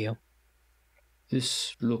hands it to you.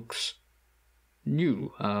 This looks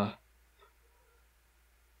new. I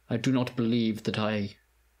do not believe that I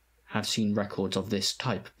have seen records of this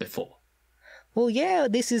type before. Well, yeah,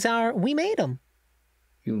 we made them.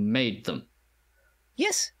 You made them?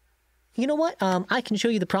 Yes. You know what? I can show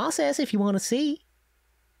you the process if you want to see.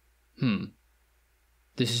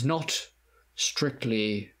 This is not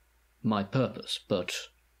strictly my purpose, but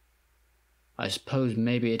I suppose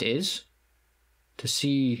maybe it is. To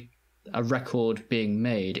see a record being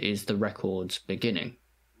made is the record's beginning.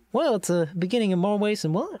 Well, it's a beginning in more ways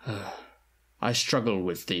than one. I struggle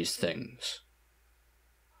with these things.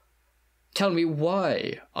 Tell me,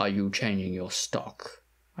 why are you changing your stock?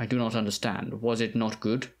 I do not understand. Was it not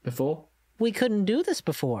good before? We couldn't do this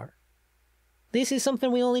before. This is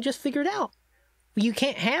something we only just figured out. You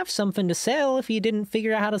can't have something to sell if you didn't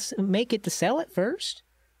figure out how to make it to sell it first.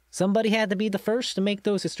 Somebody had to be the first to make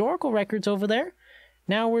those historical records over there.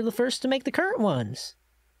 Now we're the first to make the current ones.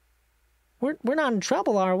 We're not in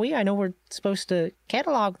trouble, are we? I know we're supposed to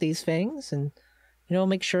catalog these things and,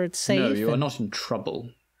 make sure it's safe. No, you are not in trouble.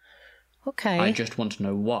 Okay. I just want to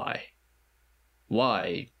know why.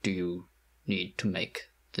 Why do you need to make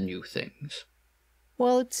the new things?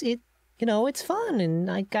 Well, it's fun, and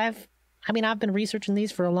I've been researching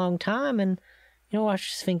these for a long time, and I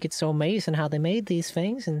just think it's so amazing how they made these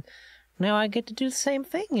things, and now I get to do the same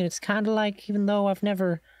thing. And it's kind of like, even though I've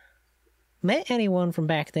never met anyone from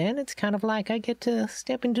back then, it's kind of like I get to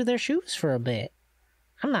step into their shoes for a bit.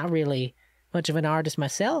 I'm not really much of an artist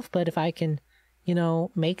myself, but if I can,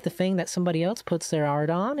 make the thing that somebody else puts their art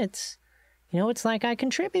on, it's like I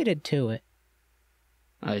contributed to it.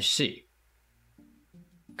 I see.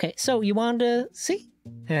 Okay, so you wanted to see?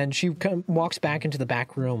 And she walks back into the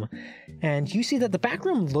back room, and you see that the back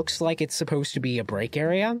room looks like it's supposed to be a break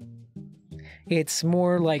area. It's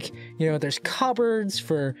more like, there's cupboards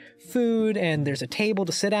for food and there's a table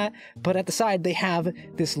to sit at, but at the side they have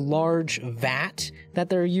this large vat that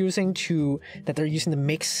they're using to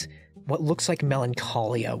mix what looks like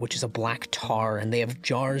melancholia, which is a black tar, and they have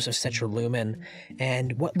jars of cetralumen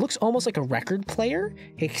and what looks almost like a record player,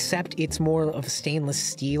 except it's more of stainless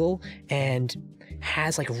steel and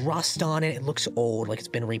has like rust on it. It looks old, like it's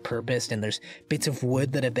been repurposed, and there's bits of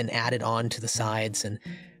wood that have been added on to the sides, and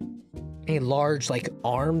a large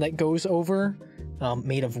arm that goes over,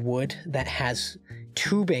 made of wood, that has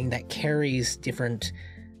tubing that carries different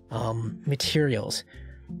materials.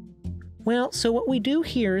 Well, so what we do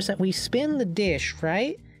here is that we spin the dish,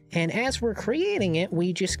 right? And as we're creating it,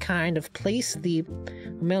 we just kind of place the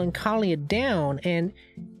melancholia down, and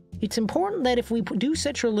it's important that if we do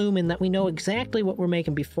cetralumen that we know exactly what we're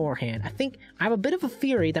making beforehand. I have a bit of a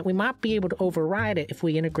theory that we might be able to override it if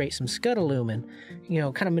we integrate some scuttlelumen,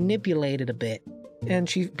 kind of manipulate it a bit. and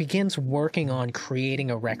she begins working on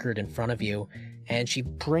creating a record in front of you, and she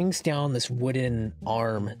brings down this wooden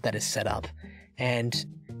arm that is set up, and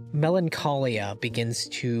Melancholia begins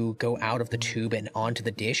to go out of the tube and onto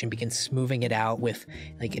the dish and begins smoothing it out with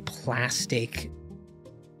like a plastic,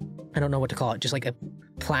 I don't know what to call it, just like a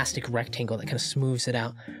plastic rectangle that kind of smooths it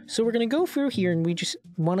out. So we're going to go through here, and we just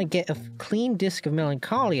want to get a clean disc of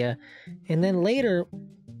Melancholia, and then later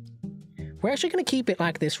we're actually going to keep it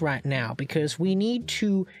like this right now because we need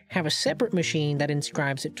to have a separate machine that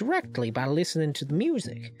inscribes it directly by listening to the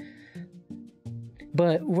music.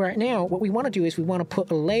 But right now, what we want to do is we want to put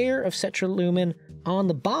a layer of Cetralumen on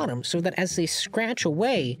the bottom so that as they scratch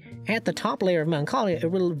away at the top layer of Melancholia, it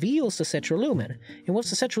reveals the Cetralumen. And once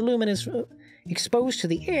the Cetralumen is exposed to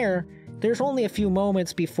the air, there's only a few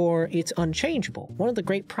moments before it's unchangeable. One of the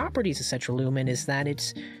great properties of Cetralumen is that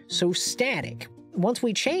it's so static. Once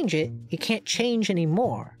we change it, it can't change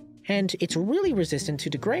anymore. And it's really resistant to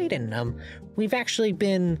degrade, and we've actually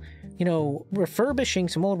been, refurbishing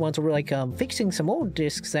some old ones, or we're like fixing some old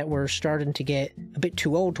discs that were starting to get a bit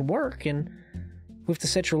too old to work, and with the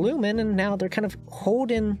Cetralumen, and now they're kind of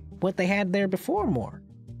holding what they had there before more.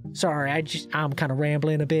 Sorry, I'm kind of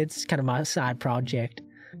rambling a bit. It's kind of my side project.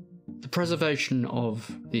 The preservation of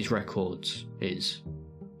these records is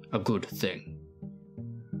a good thing.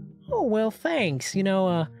 Oh, well, thanks.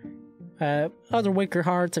 Other Wicker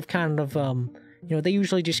Hearts have kind of, they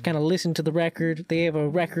usually just kind of listen to the record. They have a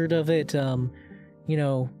record of it,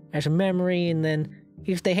 as a memory, and then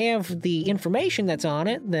if they have the information that's on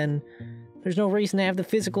it, then there's no reason to have the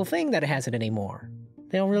physical thing that has it anymore.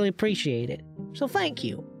 They don't really appreciate it. So thank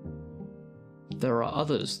you. There are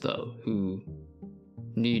others, though, who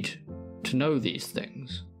need to know these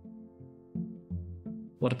things.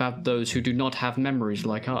 What about those who do not have memories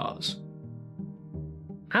like ours?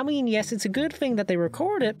 I mean, yes, it's a good thing that they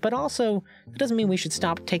record it, but also, that doesn't mean we should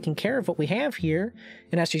stop taking care of what we have here.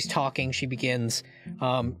 And as she's talking, she begins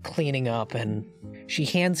cleaning up, and she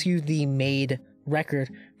hands you the made record.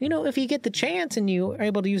 If you get the chance and you are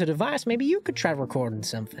able to use a device, maybe you could try recording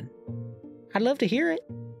something. I'd love to hear it.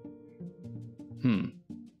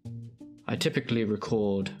 I typically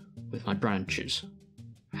record with my branches.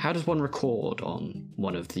 How does one record on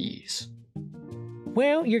one of these?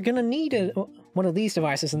 Well, you're gonna need one of these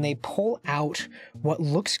devices, and they pull out what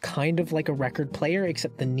looks kind of like a record player,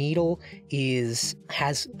 except the needle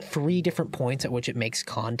has 3 different points at which it makes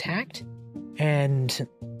contact. And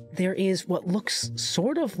there is what looks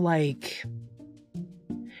sort of like,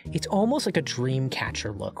 it's almost like a dream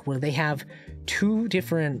catcher look, where they have 2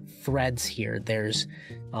 different threads here. There's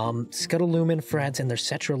Scuttlelumen threads and there's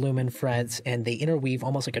Cetralumen threads, and they interweave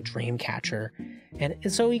almost like a dream catcher. And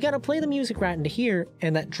so you gotta play the music right into here,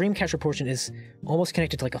 and that dream catcher portion is almost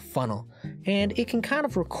connected to like a funnel. And it can kind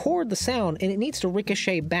of record the sound, and it needs to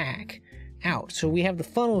ricochet back out. So we have the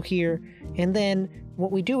funnel here, and then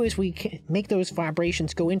what we do is we make those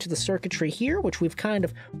vibrations go into the circuitry here, which we've kind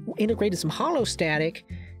of integrated some hollow static,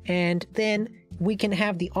 and then we can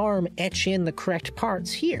have the arm etch in the correct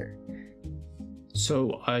parts here.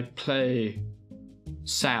 So I play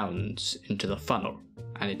sounds into the funnel,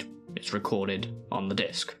 and it's recorded on the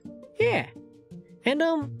disc. Yeah. And,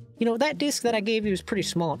 that disc that I gave you is pretty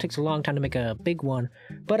small. It takes a long time to make a big one.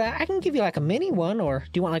 But I can give you like a mini one, or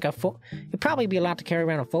do you want like a full... It'd probably be allowed to carry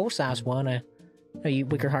around a full-size one. You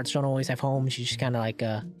Wicker Hearts don't always have homes. You just kind of like,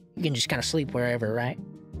 you can just kind of sleep wherever, right?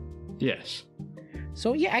 Yes.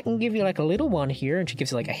 So yeah, I can give you like a little one here, and she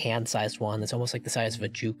gives you like a hand-sized one that's almost like the size of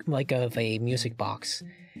a music box.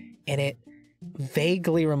 And it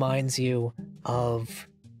vaguely reminds you of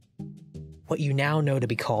what you now know to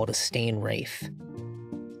be called a stain wraith,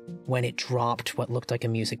 when it dropped what looked like a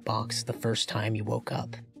music box the first time you woke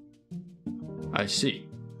up. I see.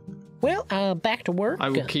 Well, back to work. I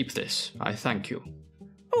will keep this. I thank you.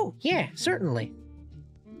 Oh, yeah, certainly.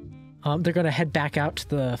 They're going to head back out to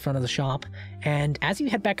the front of the shop, and as you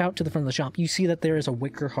head back out to the front of the shop, you see that there is a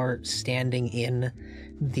Wicker Heart standing in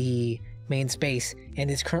the main space, and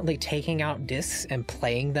is currently taking out discs and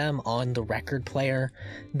playing them on the record player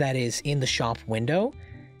that is in the shop window.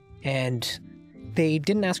 And they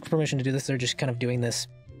didn't ask for permission to do this, they're just kind of doing this.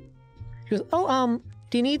 She goes,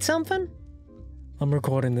 do you need something? I'm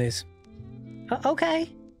recording these. Okay.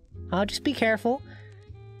 Just be careful.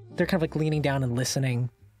 They're kind of like leaning down and listening.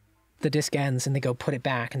 The disc ends, and they go put it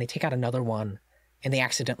back, and they take out another one, and they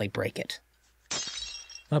accidentally break it.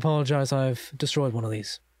 I apologize, I've destroyed one of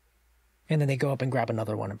these. And then they go up and grab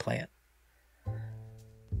another one and play it.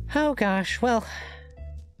 Oh gosh, well,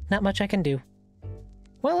 not much I can do.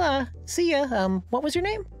 Well, see ya. What was your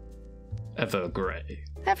name? Evergrey.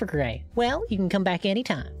 Evergrey. Well, you can come back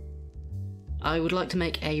anytime. I would like to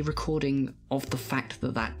make a recording of the fact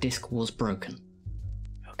that that disc was broken.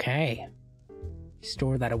 Okay.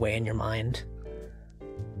 Store that away in your mind.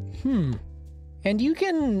 And you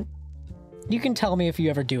can tell me if you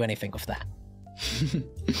ever do anything with that.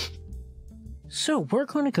 So we're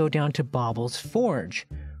going to go down to Bobble's Forge.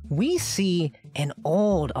 We see an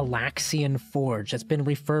old Elaxian forge that's been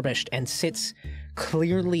refurbished and sits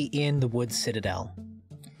clearly in the wood citadel.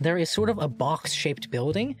 There is sort of a box-shaped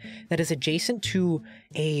building that is adjacent to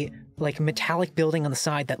a metallic building on the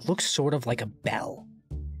side that looks sort of like a bell.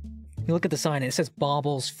 You look at the sign and it says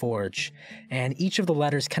Bobble's Forge, and each of the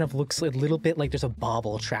letters kind of looks a little bit like there's a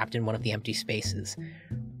bauble trapped in one of the empty spaces.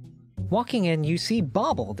 Walking in, you see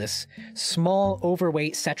Bobble, this small,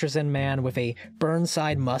 overweight Cetrazen man with a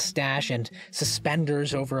Burnside mustache and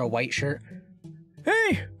suspenders over a white shirt.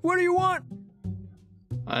 Hey, what do you want?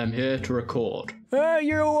 I'm here to record.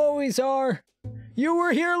 You always are. You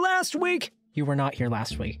were here last week. You were not here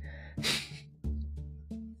last week.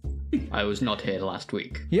 I was not here last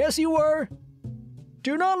week. Yes, you were.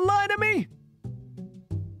 Do not lie to me.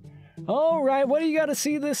 All right, what do you got to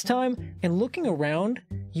see this time? And looking around,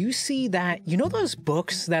 you see that, you know those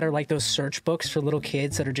books that are like those search books for little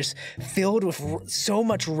kids that are just filled with so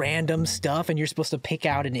much random stuff and you're supposed to pick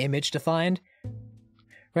out an image to find?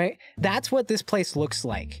 Right? That's what this place looks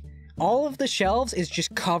like. All of the shelves is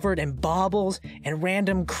just covered in baubles and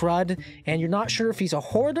random crud, and you're not sure if he's a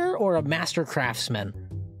hoarder or a master craftsman.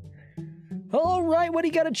 All right, what do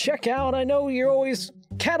you got to check out? I know you're always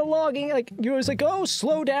cataloging, you're always like, oh,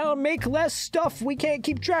 slow down, make less stuff, we can't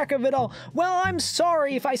keep track of it all. Well, I'm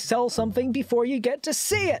sorry if I sell something before you get to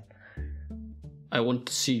see it. I want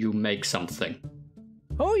to see you make something.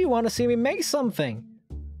 Oh, you want to see me make something?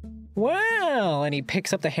 Well, and he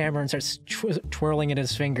picks up the hammer and starts twirling in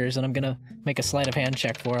his fingers, and I'm gonna make a sleight of hand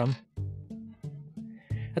check for him.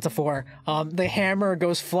 That's a 4. The hammer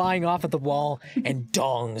goes flying off at the wall and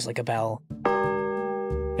dongs like a bell.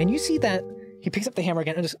 And you see that he picks up the hammer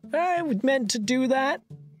again and just, I meant to do that.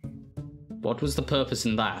 What was the purpose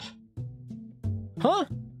in that? Huh?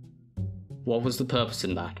 What was the purpose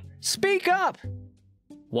in that? Speak up!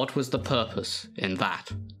 What was the purpose in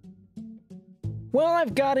that? Well,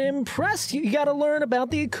 I've got to impress you. You got to learn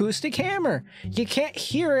about the acoustic hammer. You can't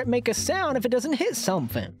hear it make a sound if it doesn't hit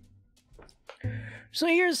something. So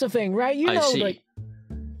here's the thing, right? You know, like,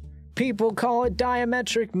 people call it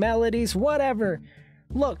diametric melodies, whatever.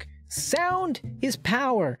 Look, sound is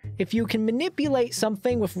power. If you can manipulate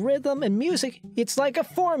something with rhythm and music, it's like a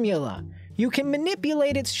formula. You can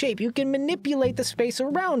manipulate its shape. You can manipulate the space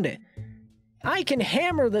around it. I can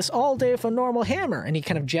hammer this all day with a normal hammer. And he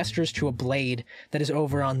kind of gestures to a blade that is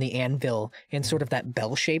over on the anvil in sort of that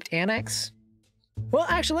bell-shaped annex. Well,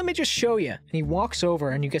 actually, let me just show you. And he walks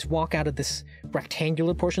over, and you guys walk out of this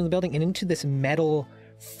rectangular portion of the building and into this metal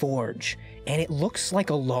forge. And it looks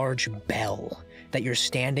like a large bell that you're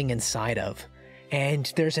standing inside of.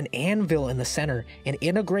 And there's an anvil in the center, and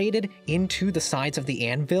integrated into the sides of the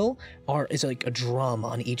anvil is like a drum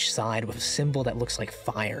on each side with a symbol that looks like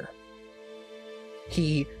fire.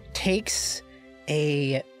 He takes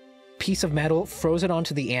a piece of metal, throws it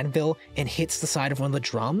onto the anvil, and hits the side of one of the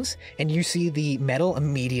drums, and you see the metal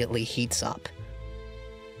immediately heats up.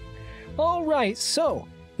 All right, so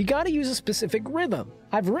you got to use a specific rhythm.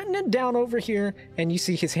 I've written it down over here, and you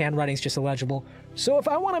see his handwriting's just illegible. So if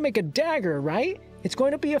I want to make a dagger, right, it's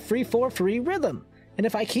going to be a 3-4-3 rhythm. And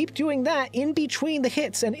if I keep doing that in between the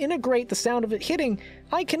hits and integrate the sound of it hitting,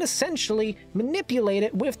 I can essentially manipulate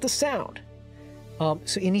it with the sound.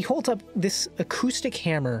 And he holds up this acoustic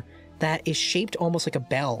hammer that is shaped almost like a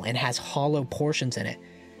bell and has hollow portions in it.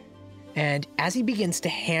 And as he begins to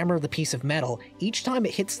hammer the piece of metal, each time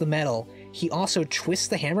it hits the metal, he also twists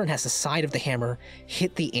the hammer and has the side of the hammer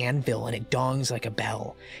hit the anvil, and it dongs like a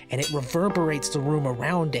bell. And it reverberates the room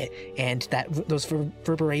around it, and those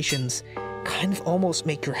reverberations kind of almost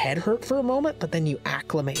make your head hurt for a moment, but then you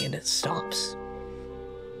acclimate and it stops.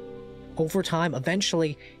 Over time,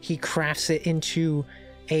 eventually, he crafts it into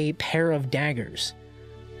a pair of daggers.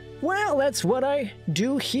 Well, that's what I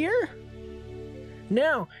do here.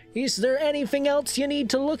 Now, is there anything else you need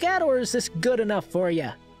to look at, or is this good enough for you?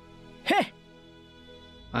 Heh!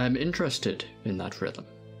 I am interested in that rhythm.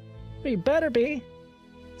 You better be.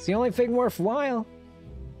 It's the only thing worthwhile.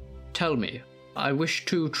 Tell me, I wish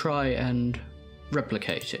to try and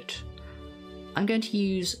replicate it. I'm going to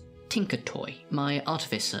use Tinker Toy, my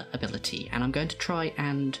artificer ability, and I'm going to try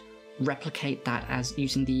and replicate that as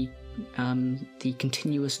using the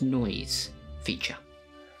continuous noise feature.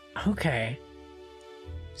 Okay.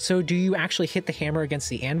 So do you actually hit the hammer against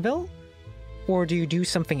the anvil? Or do you do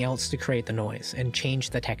something else to create the noise and change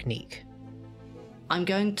the technique? I'm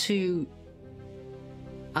going to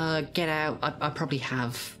get out. I probably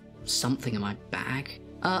have something in my bag.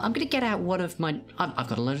 I'm going to get out one of my. I've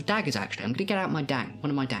got a load of daggers actually. I'm going to get out one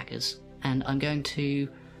of my daggers, and I'm going to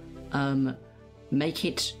make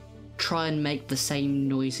it try and make the same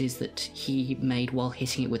noises that he made while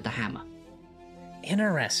hitting it with the hammer.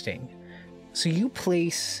 Interesting. So you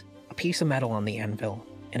place a piece of metal on the anvil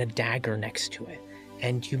and a dagger next to it,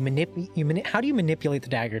 and how do you manipulate the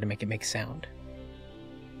dagger to make it make sound?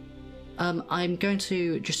 I'm going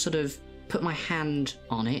to just sort of put my hand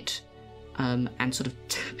on it and sort of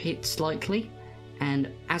tap it slightly,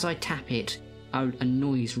 and as I tap it, a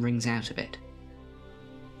noise rings out of it.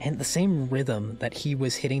 And the same rhythm that he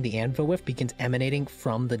was hitting the anvil with begins emanating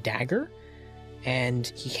from the dagger, and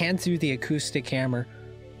he hands you the acoustic hammer.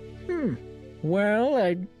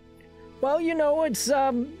 Well, you know, it's,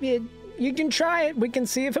 you can try it. We can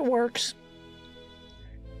see if it works.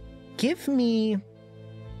 Give me...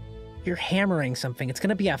 You're hammering something. It's going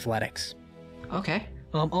to be athletics. Okay.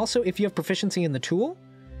 Also, if you have proficiency in the tool,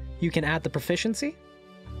 you can add the proficiency.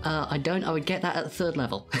 I don't. I would get that at the 3rd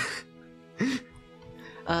level.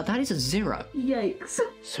 That is a 0. Yikes.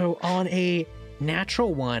 So on a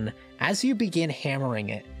natural 1, as you begin hammering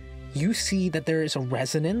it, you see that there is a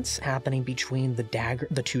resonance happening between the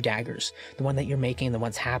 2 daggers, the one that you're making and the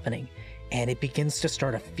one's happening, and it begins to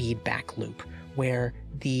start a feedback loop where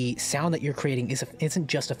the sound that you're creating isn't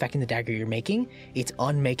just affecting the dagger you're making, it's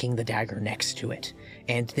unmaking the dagger next to it.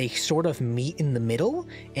 And they sort of meet in the middle,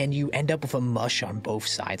 and you end up with a mush on both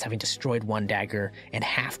sides, having destroyed one dagger and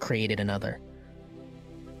half created another.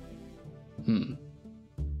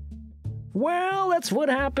 Well, that's what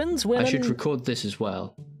happens when... I should record this as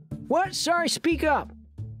well. What? Sorry, speak up.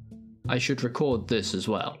 I should record this as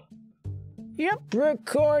well. Yep,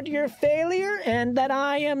 record your failure and that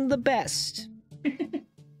I am the best.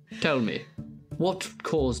 Tell me, what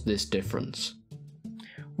caused this difference?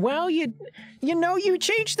 Well, you know, you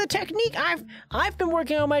changed the technique. I've been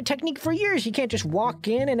working on my technique for years. You can't just walk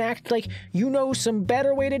in and act like you know some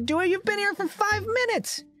better way to do it. You've been here for 5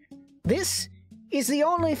 minutes. This is the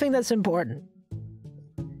only thing that's important.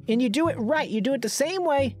 And you do it right. You do it the same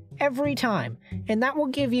way every time. And that will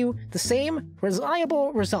give you the same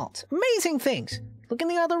reliable results. Amazing things. Look in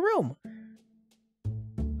the other room.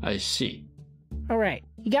 I see. All right.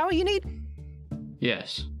 You got what you need?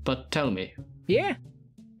 Yes, but tell me. Yeah?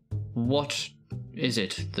 What is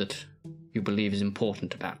it that you believe is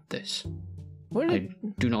important about this? What I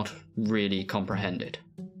do not really comprehend it.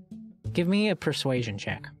 Give me a persuasion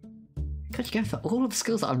check. God, you go for all of the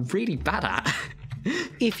skills that I'm really bad at.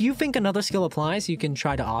 If you think another skill applies, you can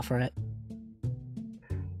try to offer it.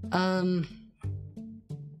 Not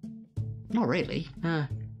really.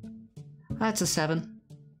 That's a 7.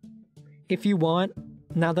 If you want,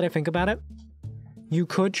 now that I think about it, you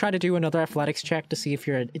could try to do another athletics check to see if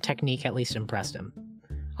your technique at least impressed him.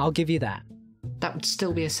 I'll give you that. That would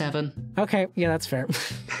still be a 7. Okay, yeah, that's fair.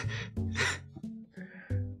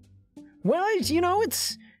 Well,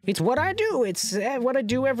 it's what I do. It's what I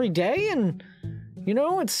do every day, and,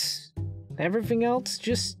 it's everything else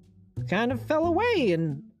just kind of fell away,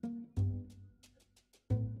 and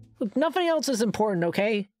look, nothing else is important,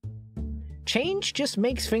 okay? Change just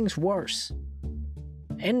makes things worse.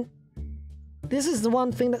 And this is the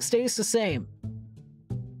one thing that stays the same.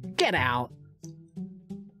 Get out.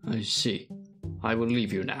 I see. I will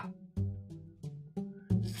leave you now.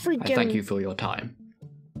 Freaking I thank you for your time.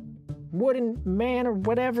 wooden man or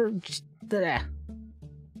whatever. Just,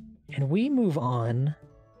 and we move on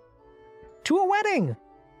to a wedding.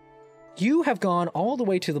 You have gone all the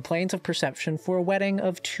way to the plains of perception for a wedding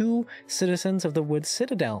of 2 citizens of the Wood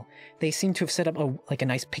Citadel. They seem to have set up a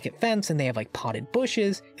nice picket fence, and they have potted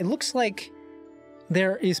bushes. It looks like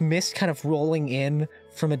there is mist kind of rolling in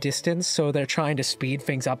from a distance, so they're trying to speed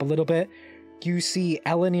things up a little bit. You see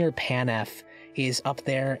Elenir Paneth is up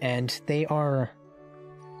there, and they're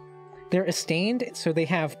stained, so they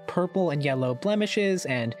have purple and yellow blemishes,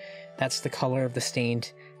 and that's the color of the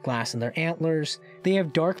stained glass in their antlers. They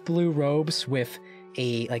have dark blue robes with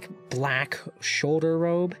a black shoulder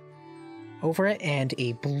robe over it, and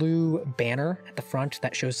a blue banner at the front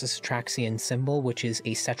that shows the Satraxian symbol, which is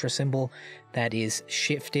a Cetra symbol that is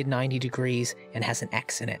shifted 90 degrees and has an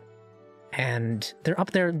X in it. And they're up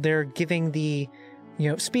there, they're giving the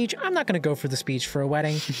speech. I'm not going to go for the speech for a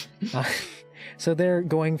wedding. So they're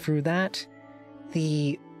going through that.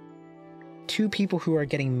 The 2 people who are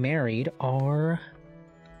getting married are...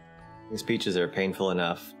 These speeches are painful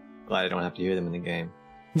enough. Glad I don't have to hear them in the game.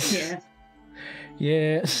 Yeah.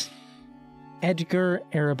 Yes. Edgar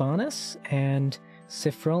Erebanus and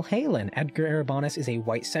Sifril Halen. Edgar Erebanus is a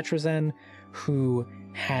white Cetrazen who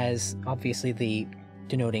has obviously the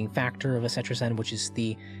denoting factor of a Cetrus End, which is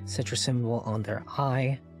the Cetrus symbol on their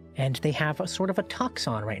eye. And they have a sort of a tux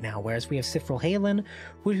on right now, whereas we have Sifril Halen,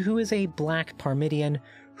 who is a black Parmidian,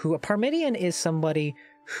 a Parmidian is somebody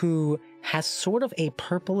who has sort of a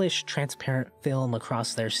purplish transparent film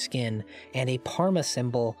across their skin and a Parma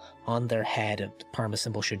symbol on their head. The Parma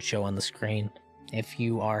symbol should show on the screen if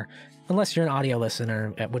you are, unless you're an audio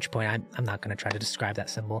listener, at which point I'm not going to try to describe that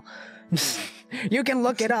symbol. You can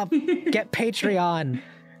look it up. Get Patreon.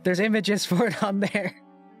 There's images for it on there.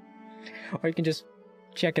 Or you can just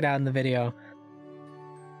check it out in the video.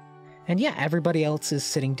 And yeah, everybody else is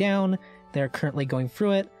sitting down. They're currently going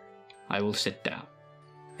through it. I will sit down.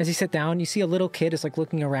 As you sit down, you see a little kid is like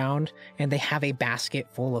looking around, and they have a basket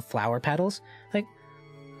full of flower petals. Like,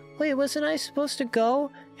 wait, wasn't I supposed to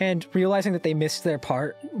go? And realizing that they missed their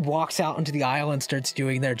part, walks out into the aisle and starts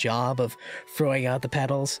doing their job of throwing out the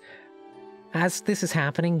petals. As this is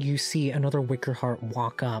happening, you see another Wickerheart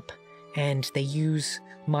walk up, and they use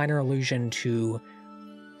Minor Illusion to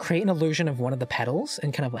create an illusion of one of the petals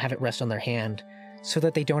and kind of have it rest on their hand so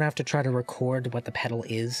that they don't have to try to record what the petal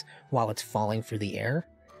is while it's falling through the air.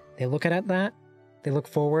 They look at that, they look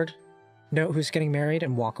forward, note who's getting married,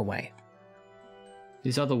 and walk away.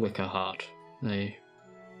 These other Wickerheart, they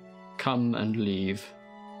come and leave.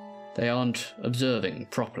 They aren't observing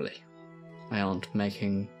properly. They aren't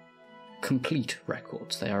making complete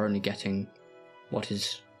records. They are only getting what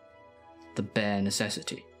is the bare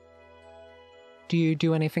necessity. Do you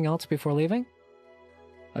do anything else before leaving?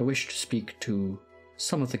 I wish to speak to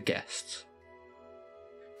some of the guests.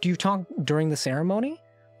 Do you talk during the ceremony,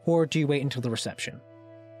 or do you wait until the reception?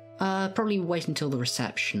 Probably wait until the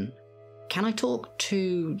reception. Can I talk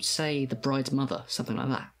to, say, the bride's mother, something like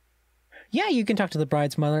that? Yeah, you can talk to the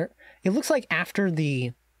bride's mother. It looks like after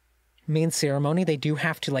the main ceremony, they do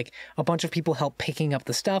have to, like, a bunch of people help picking up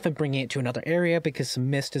the stuff and bringing it to another area because some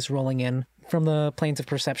mist is rolling in from the planes of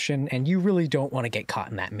perception, and you really don't want to get caught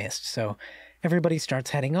in that mist. So everybody starts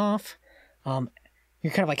heading off.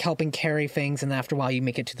 You're kind of like helping carry things, and after a while you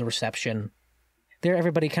make it to the reception. There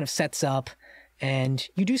everybody kind of sets up, and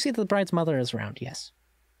you do see that the bride's mother is around, yes.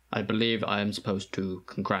 I believe I am supposed to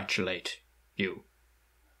congratulate you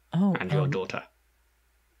and your daughter.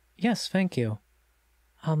 Yes, thank you.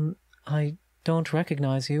 I don't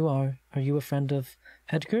recognize you. Are you a friend of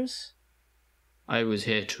Edgar's? I was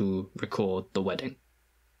here to record the wedding.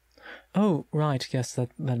 Oh, right, yes,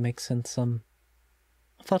 that makes sense. I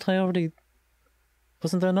thought I already...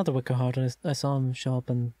 Wasn't there another Wickerheart? I saw him show up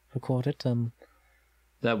and record it.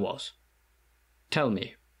 There was. Tell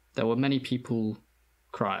me, there were many people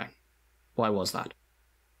crying. Why was that?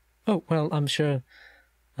 Oh, well, I'm sure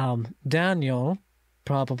Daniel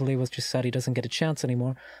probably was just sad he doesn't get a chance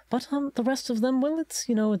anymore. But the rest of them, well,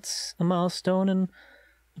 it's a milestone in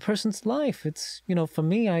a person's life. It's, for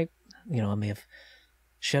me, I may have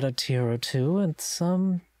shed a tear or two. It's,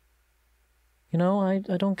 I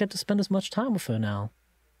don't get to spend as much time with her now.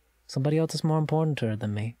 Somebody else is more important to her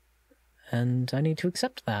than me. And I need to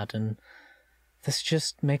accept that, and this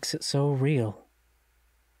just makes it so real.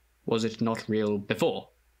 Was it not real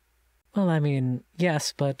before? Well, I mean,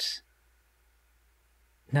 yes, but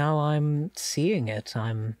now I'm seeing it.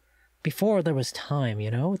 Before there was time,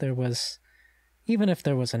 there was, even if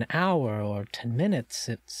there was an hour or 10 minutes,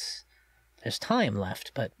 there's time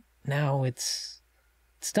left, but now it's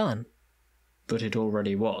done. But it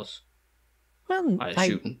already was. Well, I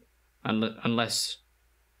assume. Unless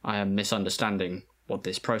I am misunderstanding what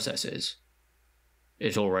this process is.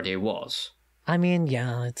 It already was. I mean,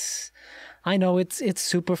 yeah, I know it's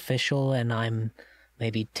superficial, and I'm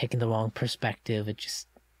maybe taking the wrong perspective. It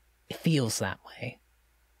feels that way.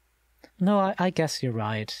 No, I guess you're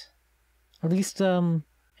right. At least, in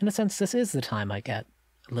a sense, this is the time I get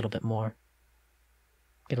a little bit more.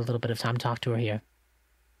 Get a little bit of time to talk to her here.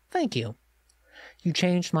 Thank you. You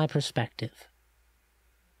changed my perspective.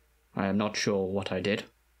 I am not sure what I did,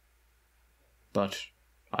 but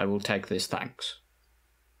I will take this thanks.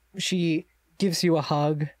 She gives you a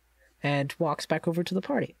hug and walks back over to the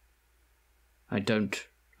party. I don't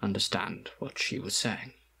understand what she was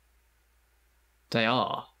saying. They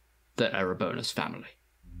are the Erebonus family.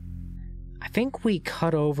 I think we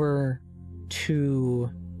cut over to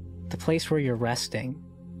the place where you're resting,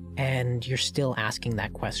 and you're still asking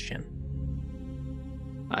that question.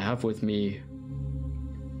 I have with me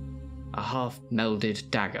a half-melded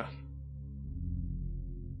dagger,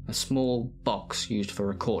 a small box used for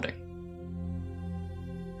recording,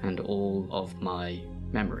 and all of my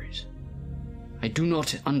memories. I do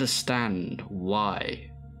not understand why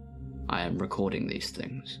I am recording these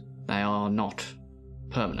things. They are not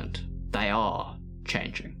permanent. they are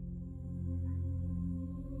changing.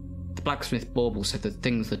 The blacksmith bauble said that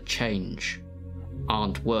things that change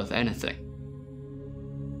aren't worth anything.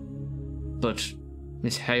 But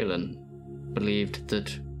Miss Halen believed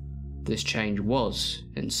that this change was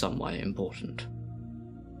in some way important.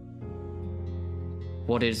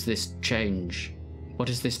 What is this change? What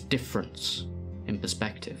is this difference in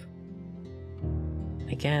perspective?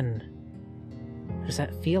 Again, there's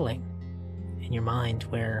that feeling in your mind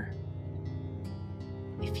where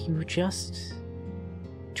if you just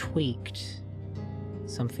tweaked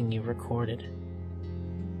something you recorded,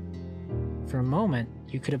 for a moment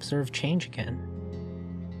you could observe change again.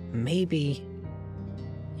 Maybe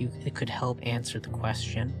it could help answer the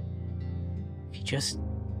question if you just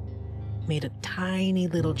made a tiny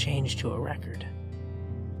little change to a record.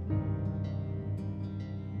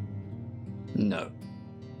 No.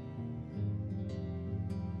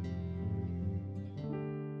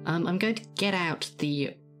 I'm going to get out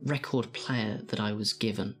the record player that I was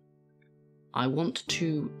given. I want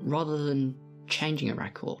to, rather than changing a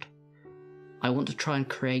record, I want to try and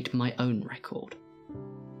create my own record.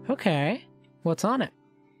 Okay, what's on it?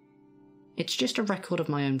 It's just a record of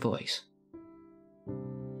my own voice.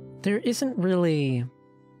 There isn't really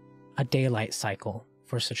a daylight cycle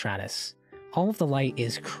for Citratus. All of the light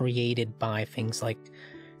is created by things like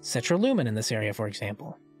Cetrolumen in this area, for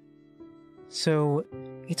example. So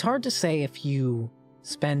it's hard to say if you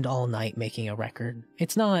spend all night making a record.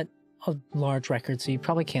 It's not a large record, so you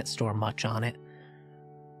probably can't store much on it.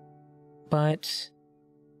 But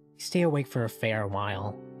you stay awake for a fair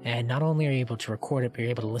while, and not only are you able to record it, but you're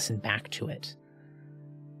able to listen back to it.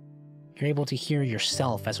 You're able to hear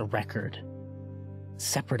yourself as a record,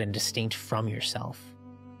 separate and distinct from yourself.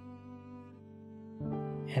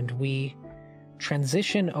 And we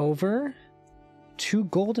transition over to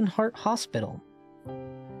Golden Heart Hospital.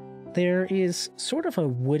 There is sort of a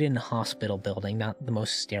wooden hospital building, not the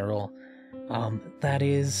most sterile, that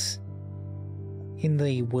is in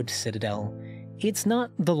the wood citadel. It's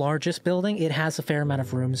not the largest building. It has a fair amount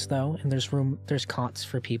of rooms, though, and there's cots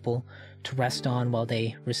for people to rest on while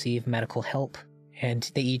they receive medical help, and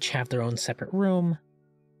they each have their own separate room.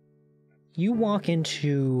 You walk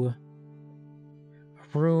into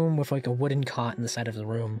a room with like a wooden cot in the side of the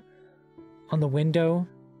room. On the window,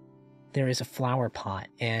 there is a flower pot,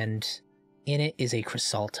 and in it is a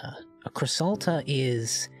chrysalta. A chrysalta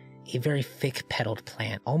is a very thick-petaled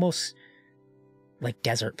plant, almost like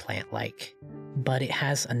desert plant-like, but it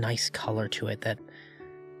has a nice color to it that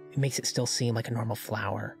it makes it still seem like a normal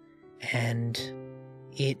flower. And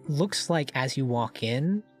it looks like as you walk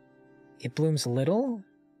in, it blooms a little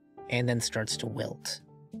and then starts to wilt.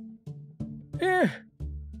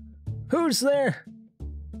 Who's there?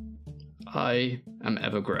 I am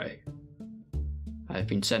Evergrey. I have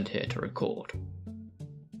been sent here to record.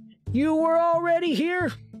 You were already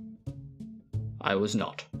here? I was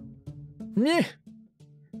not.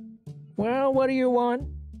 Well, what do you want?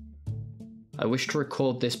 I wish to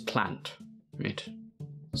record this plant. It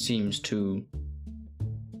seems to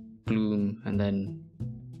bloom and then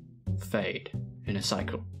fade in a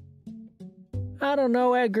cycle. I don't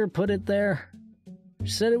know, Edgar put it there.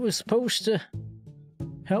 Said it was supposed to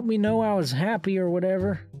help me know I was happy or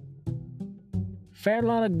whatever. Fair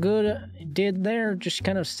lot of good it did there, just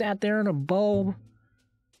kind of sat there in a bulb.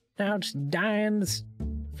 Now it's dying.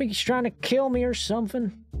 I think he's trying to kill me or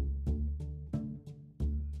something.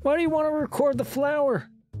 Why do you want to record the flower?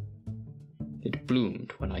 It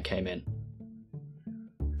bloomed when I came in.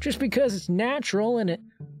 Just because it's natural and it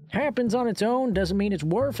happens on its own doesn't mean it's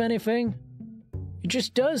worth anything. It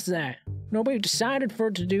just does that. Nobody decided for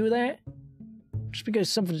it to do that. Just because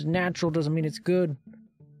something's natural doesn't mean it's good.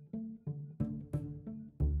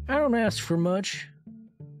 I don't ask for much.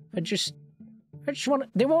 I just want to...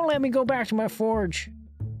 They won't let me go back to my forge.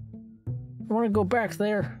 I want to go back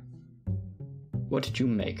there. What did you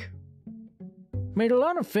make? Made a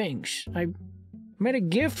lot of things. I made a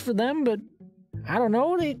gift for them, but I don't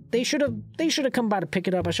know. They should have come by to pick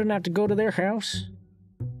it up. I shouldn't have to go to their house.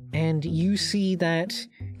 And you see that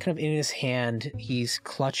kind of in his hand, he's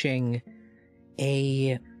clutching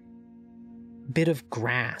a bit of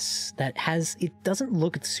grass that has, it doesn't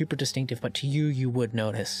look super distinctive, but to you, you would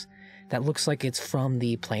notice. That looks like it's from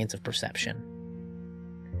the planes of perception.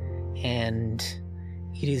 And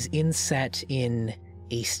it is inset in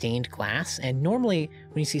a stained glass, and normally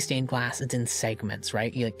when you see stained glass, it's in segments,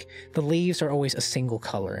 right? Like the leaves are always a single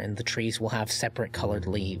color, and the trees will have separate colored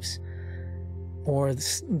leaves. Or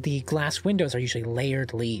the glass windows are usually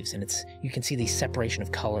layered leaves, and you can see the separation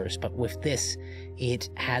of colors, but with this, it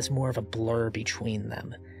has more of a blur between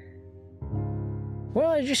them.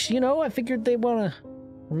 Well, I just, I figured they want to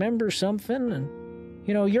remember something, and,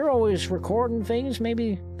 you're always recording things.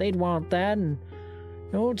 Maybe they'd want that, and,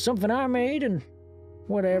 it's something I made, and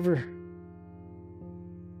whatever.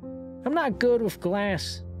 I'm not good with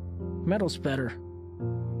glass. Metal's better.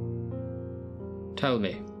 Tell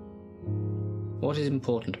me, what is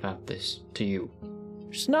important about this to you?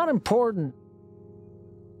 It's not important.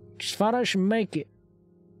 Just thought I should make it.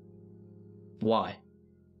 Why?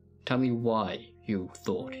 Tell me why you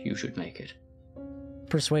thought you should make it.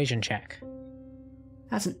 Persuasion check.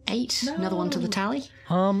 That's an 8. No. Another one to the tally.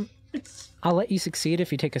 I'll let you succeed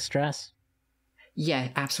if you take a stress. Yeah,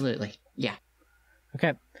 absolutely. Yeah.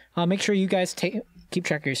 Okay. Make sure you guys keep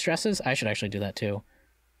track of your stresses. I should actually do that too.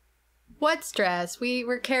 What stress?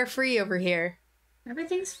 We're carefree over here.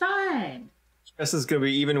 Everything's fine. Stress is going to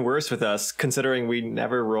be even worse with us, considering we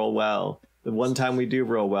never roll well. The one time we do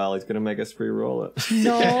roll well, he's going to make us re-roll it.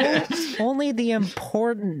 No, only the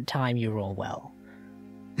important time you roll well.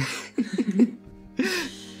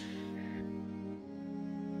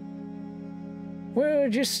 Well,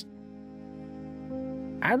 just...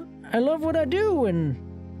 I love what I do, and,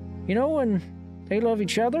 and they love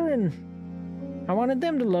each other, and I wanted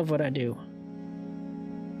them to love what I do.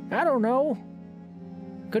 I don't know.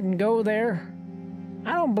 Couldn't go there.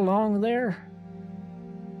 I don't belong there.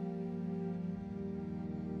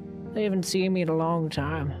 They haven't seen me in a long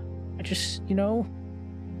time. I just, when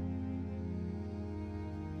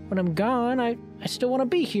I'm gone, I still want to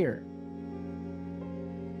be here.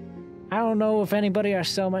 I don't know if anybody I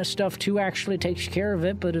sell my stuff to actually takes care of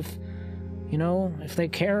it, but if they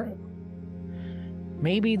care,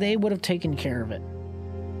 maybe they would have taken care of it.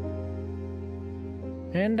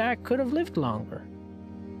 And I could have lived longer.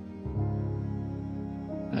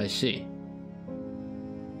 I see.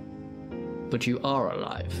 But you are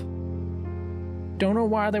alive. Don't know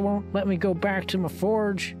why they won't let me go back to my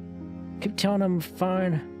forge. Keep telling them I'm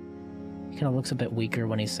fine. He kind of looks a bit weaker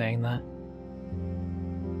when he's saying that.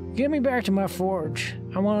 Get me back to my forge.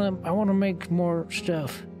 I want to make more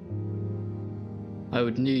stuff. I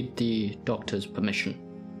would need the doctor's permission.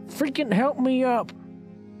 Freaking help me up.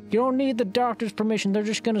 You don't need the doctor's permission. They're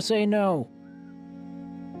just gonna say no.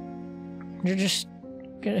 You're just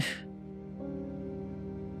gonna...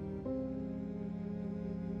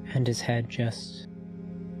 And his head just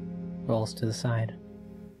rolls to the side.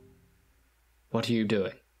 What are you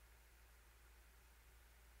doing?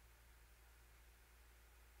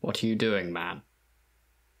 What are you doing, man?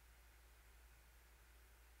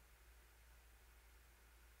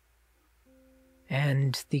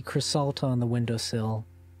 And the chrysalta on the windowsill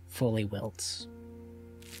fully wilts.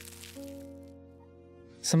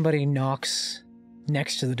 Somebody knocks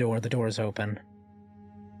next to the door. The door is open.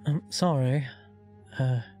 I'm sorry.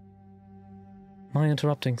 Am I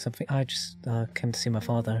interrupting something? I just came to see my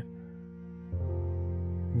father.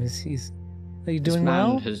 Are you doing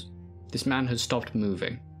well? This man has stopped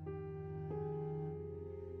moving.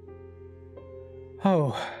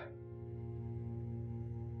 Oh.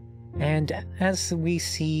 And as we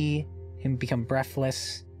see him become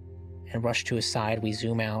breathless and rush to his side, we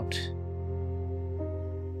zoom out.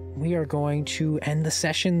 We are going to end the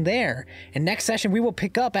session there. And next session, we will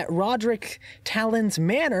pick up at Roderick Talon's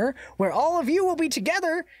Manor, where all of you will be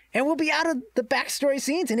together, and we'll be out of the backstory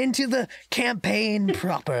scenes and into the campaign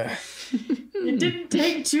proper. It didn't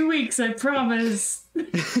take 2 weeks, I promise.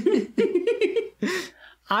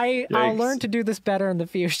 I'll learn to do this better in the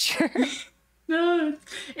future. No,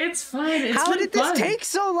 it's fine. How did this take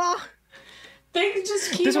so long? Things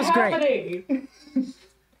just keep happening.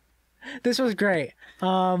 This was great.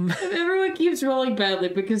 Everyone keeps rolling badly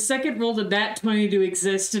because second rolled a nat 20 to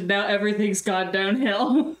exist, and now everything's gone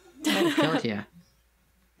downhill. Oh god, yeah.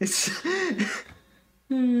 It's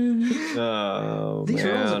Oh, These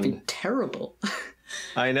man. rolls have been terrible.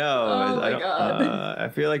 I know. Oh my God. I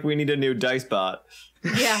feel like we need a new dice bot.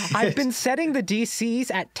 Yeah. I've been setting the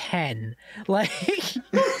DCs at 10. Like,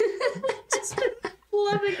 Just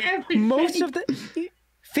loving everything. most of the...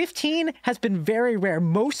 15 has been very rare.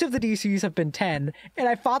 Most of the DCs have been 10, and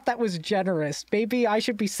I thought that was generous. Maybe I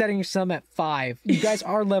should be setting some at 5. You guys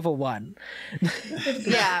are level 1.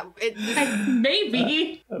 Yeah.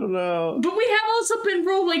 Maybe. I don't know. But we have also been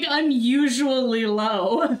rolling unusually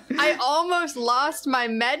low. I almost lost my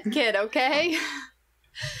med kit, okay?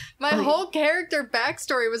 My whole character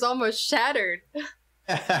backstory was almost shattered.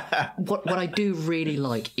 What I do really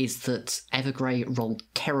like is that Evergrey rolled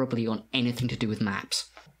terribly on anything to do with maps.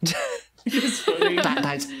 It's funny.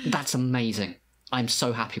 That's amazing. I'm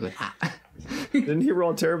so happy with that. Didn't he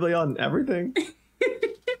roll terribly on everything?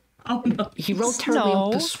 Oh, no. He rolled terribly on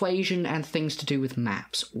No. persuasion and things to do with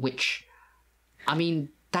maps, which I mean,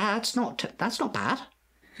 that's not bad.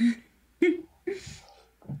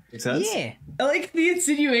 Makes sense? Yeah. I like the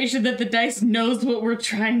insinuation that the dice knows what we're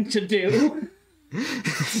trying to do.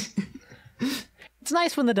 It's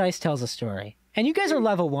nice when the dice tells a story. And you guys are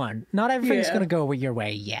level 1. Not everything's Yeah. going to go your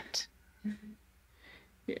way yet.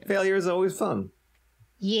 Failure is always fun.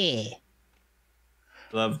 Yeah.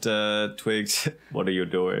 Loved Twigs. What are you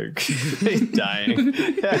doing? He's dying.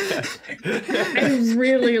 I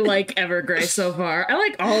really like Evergrey so far. I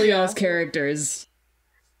like all y'all's characters.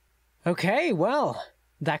 Okay, well,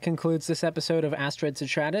 that concludes this episode of Astrid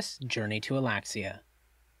Citratus, Journey to Elaxia.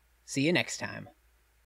 See you next time.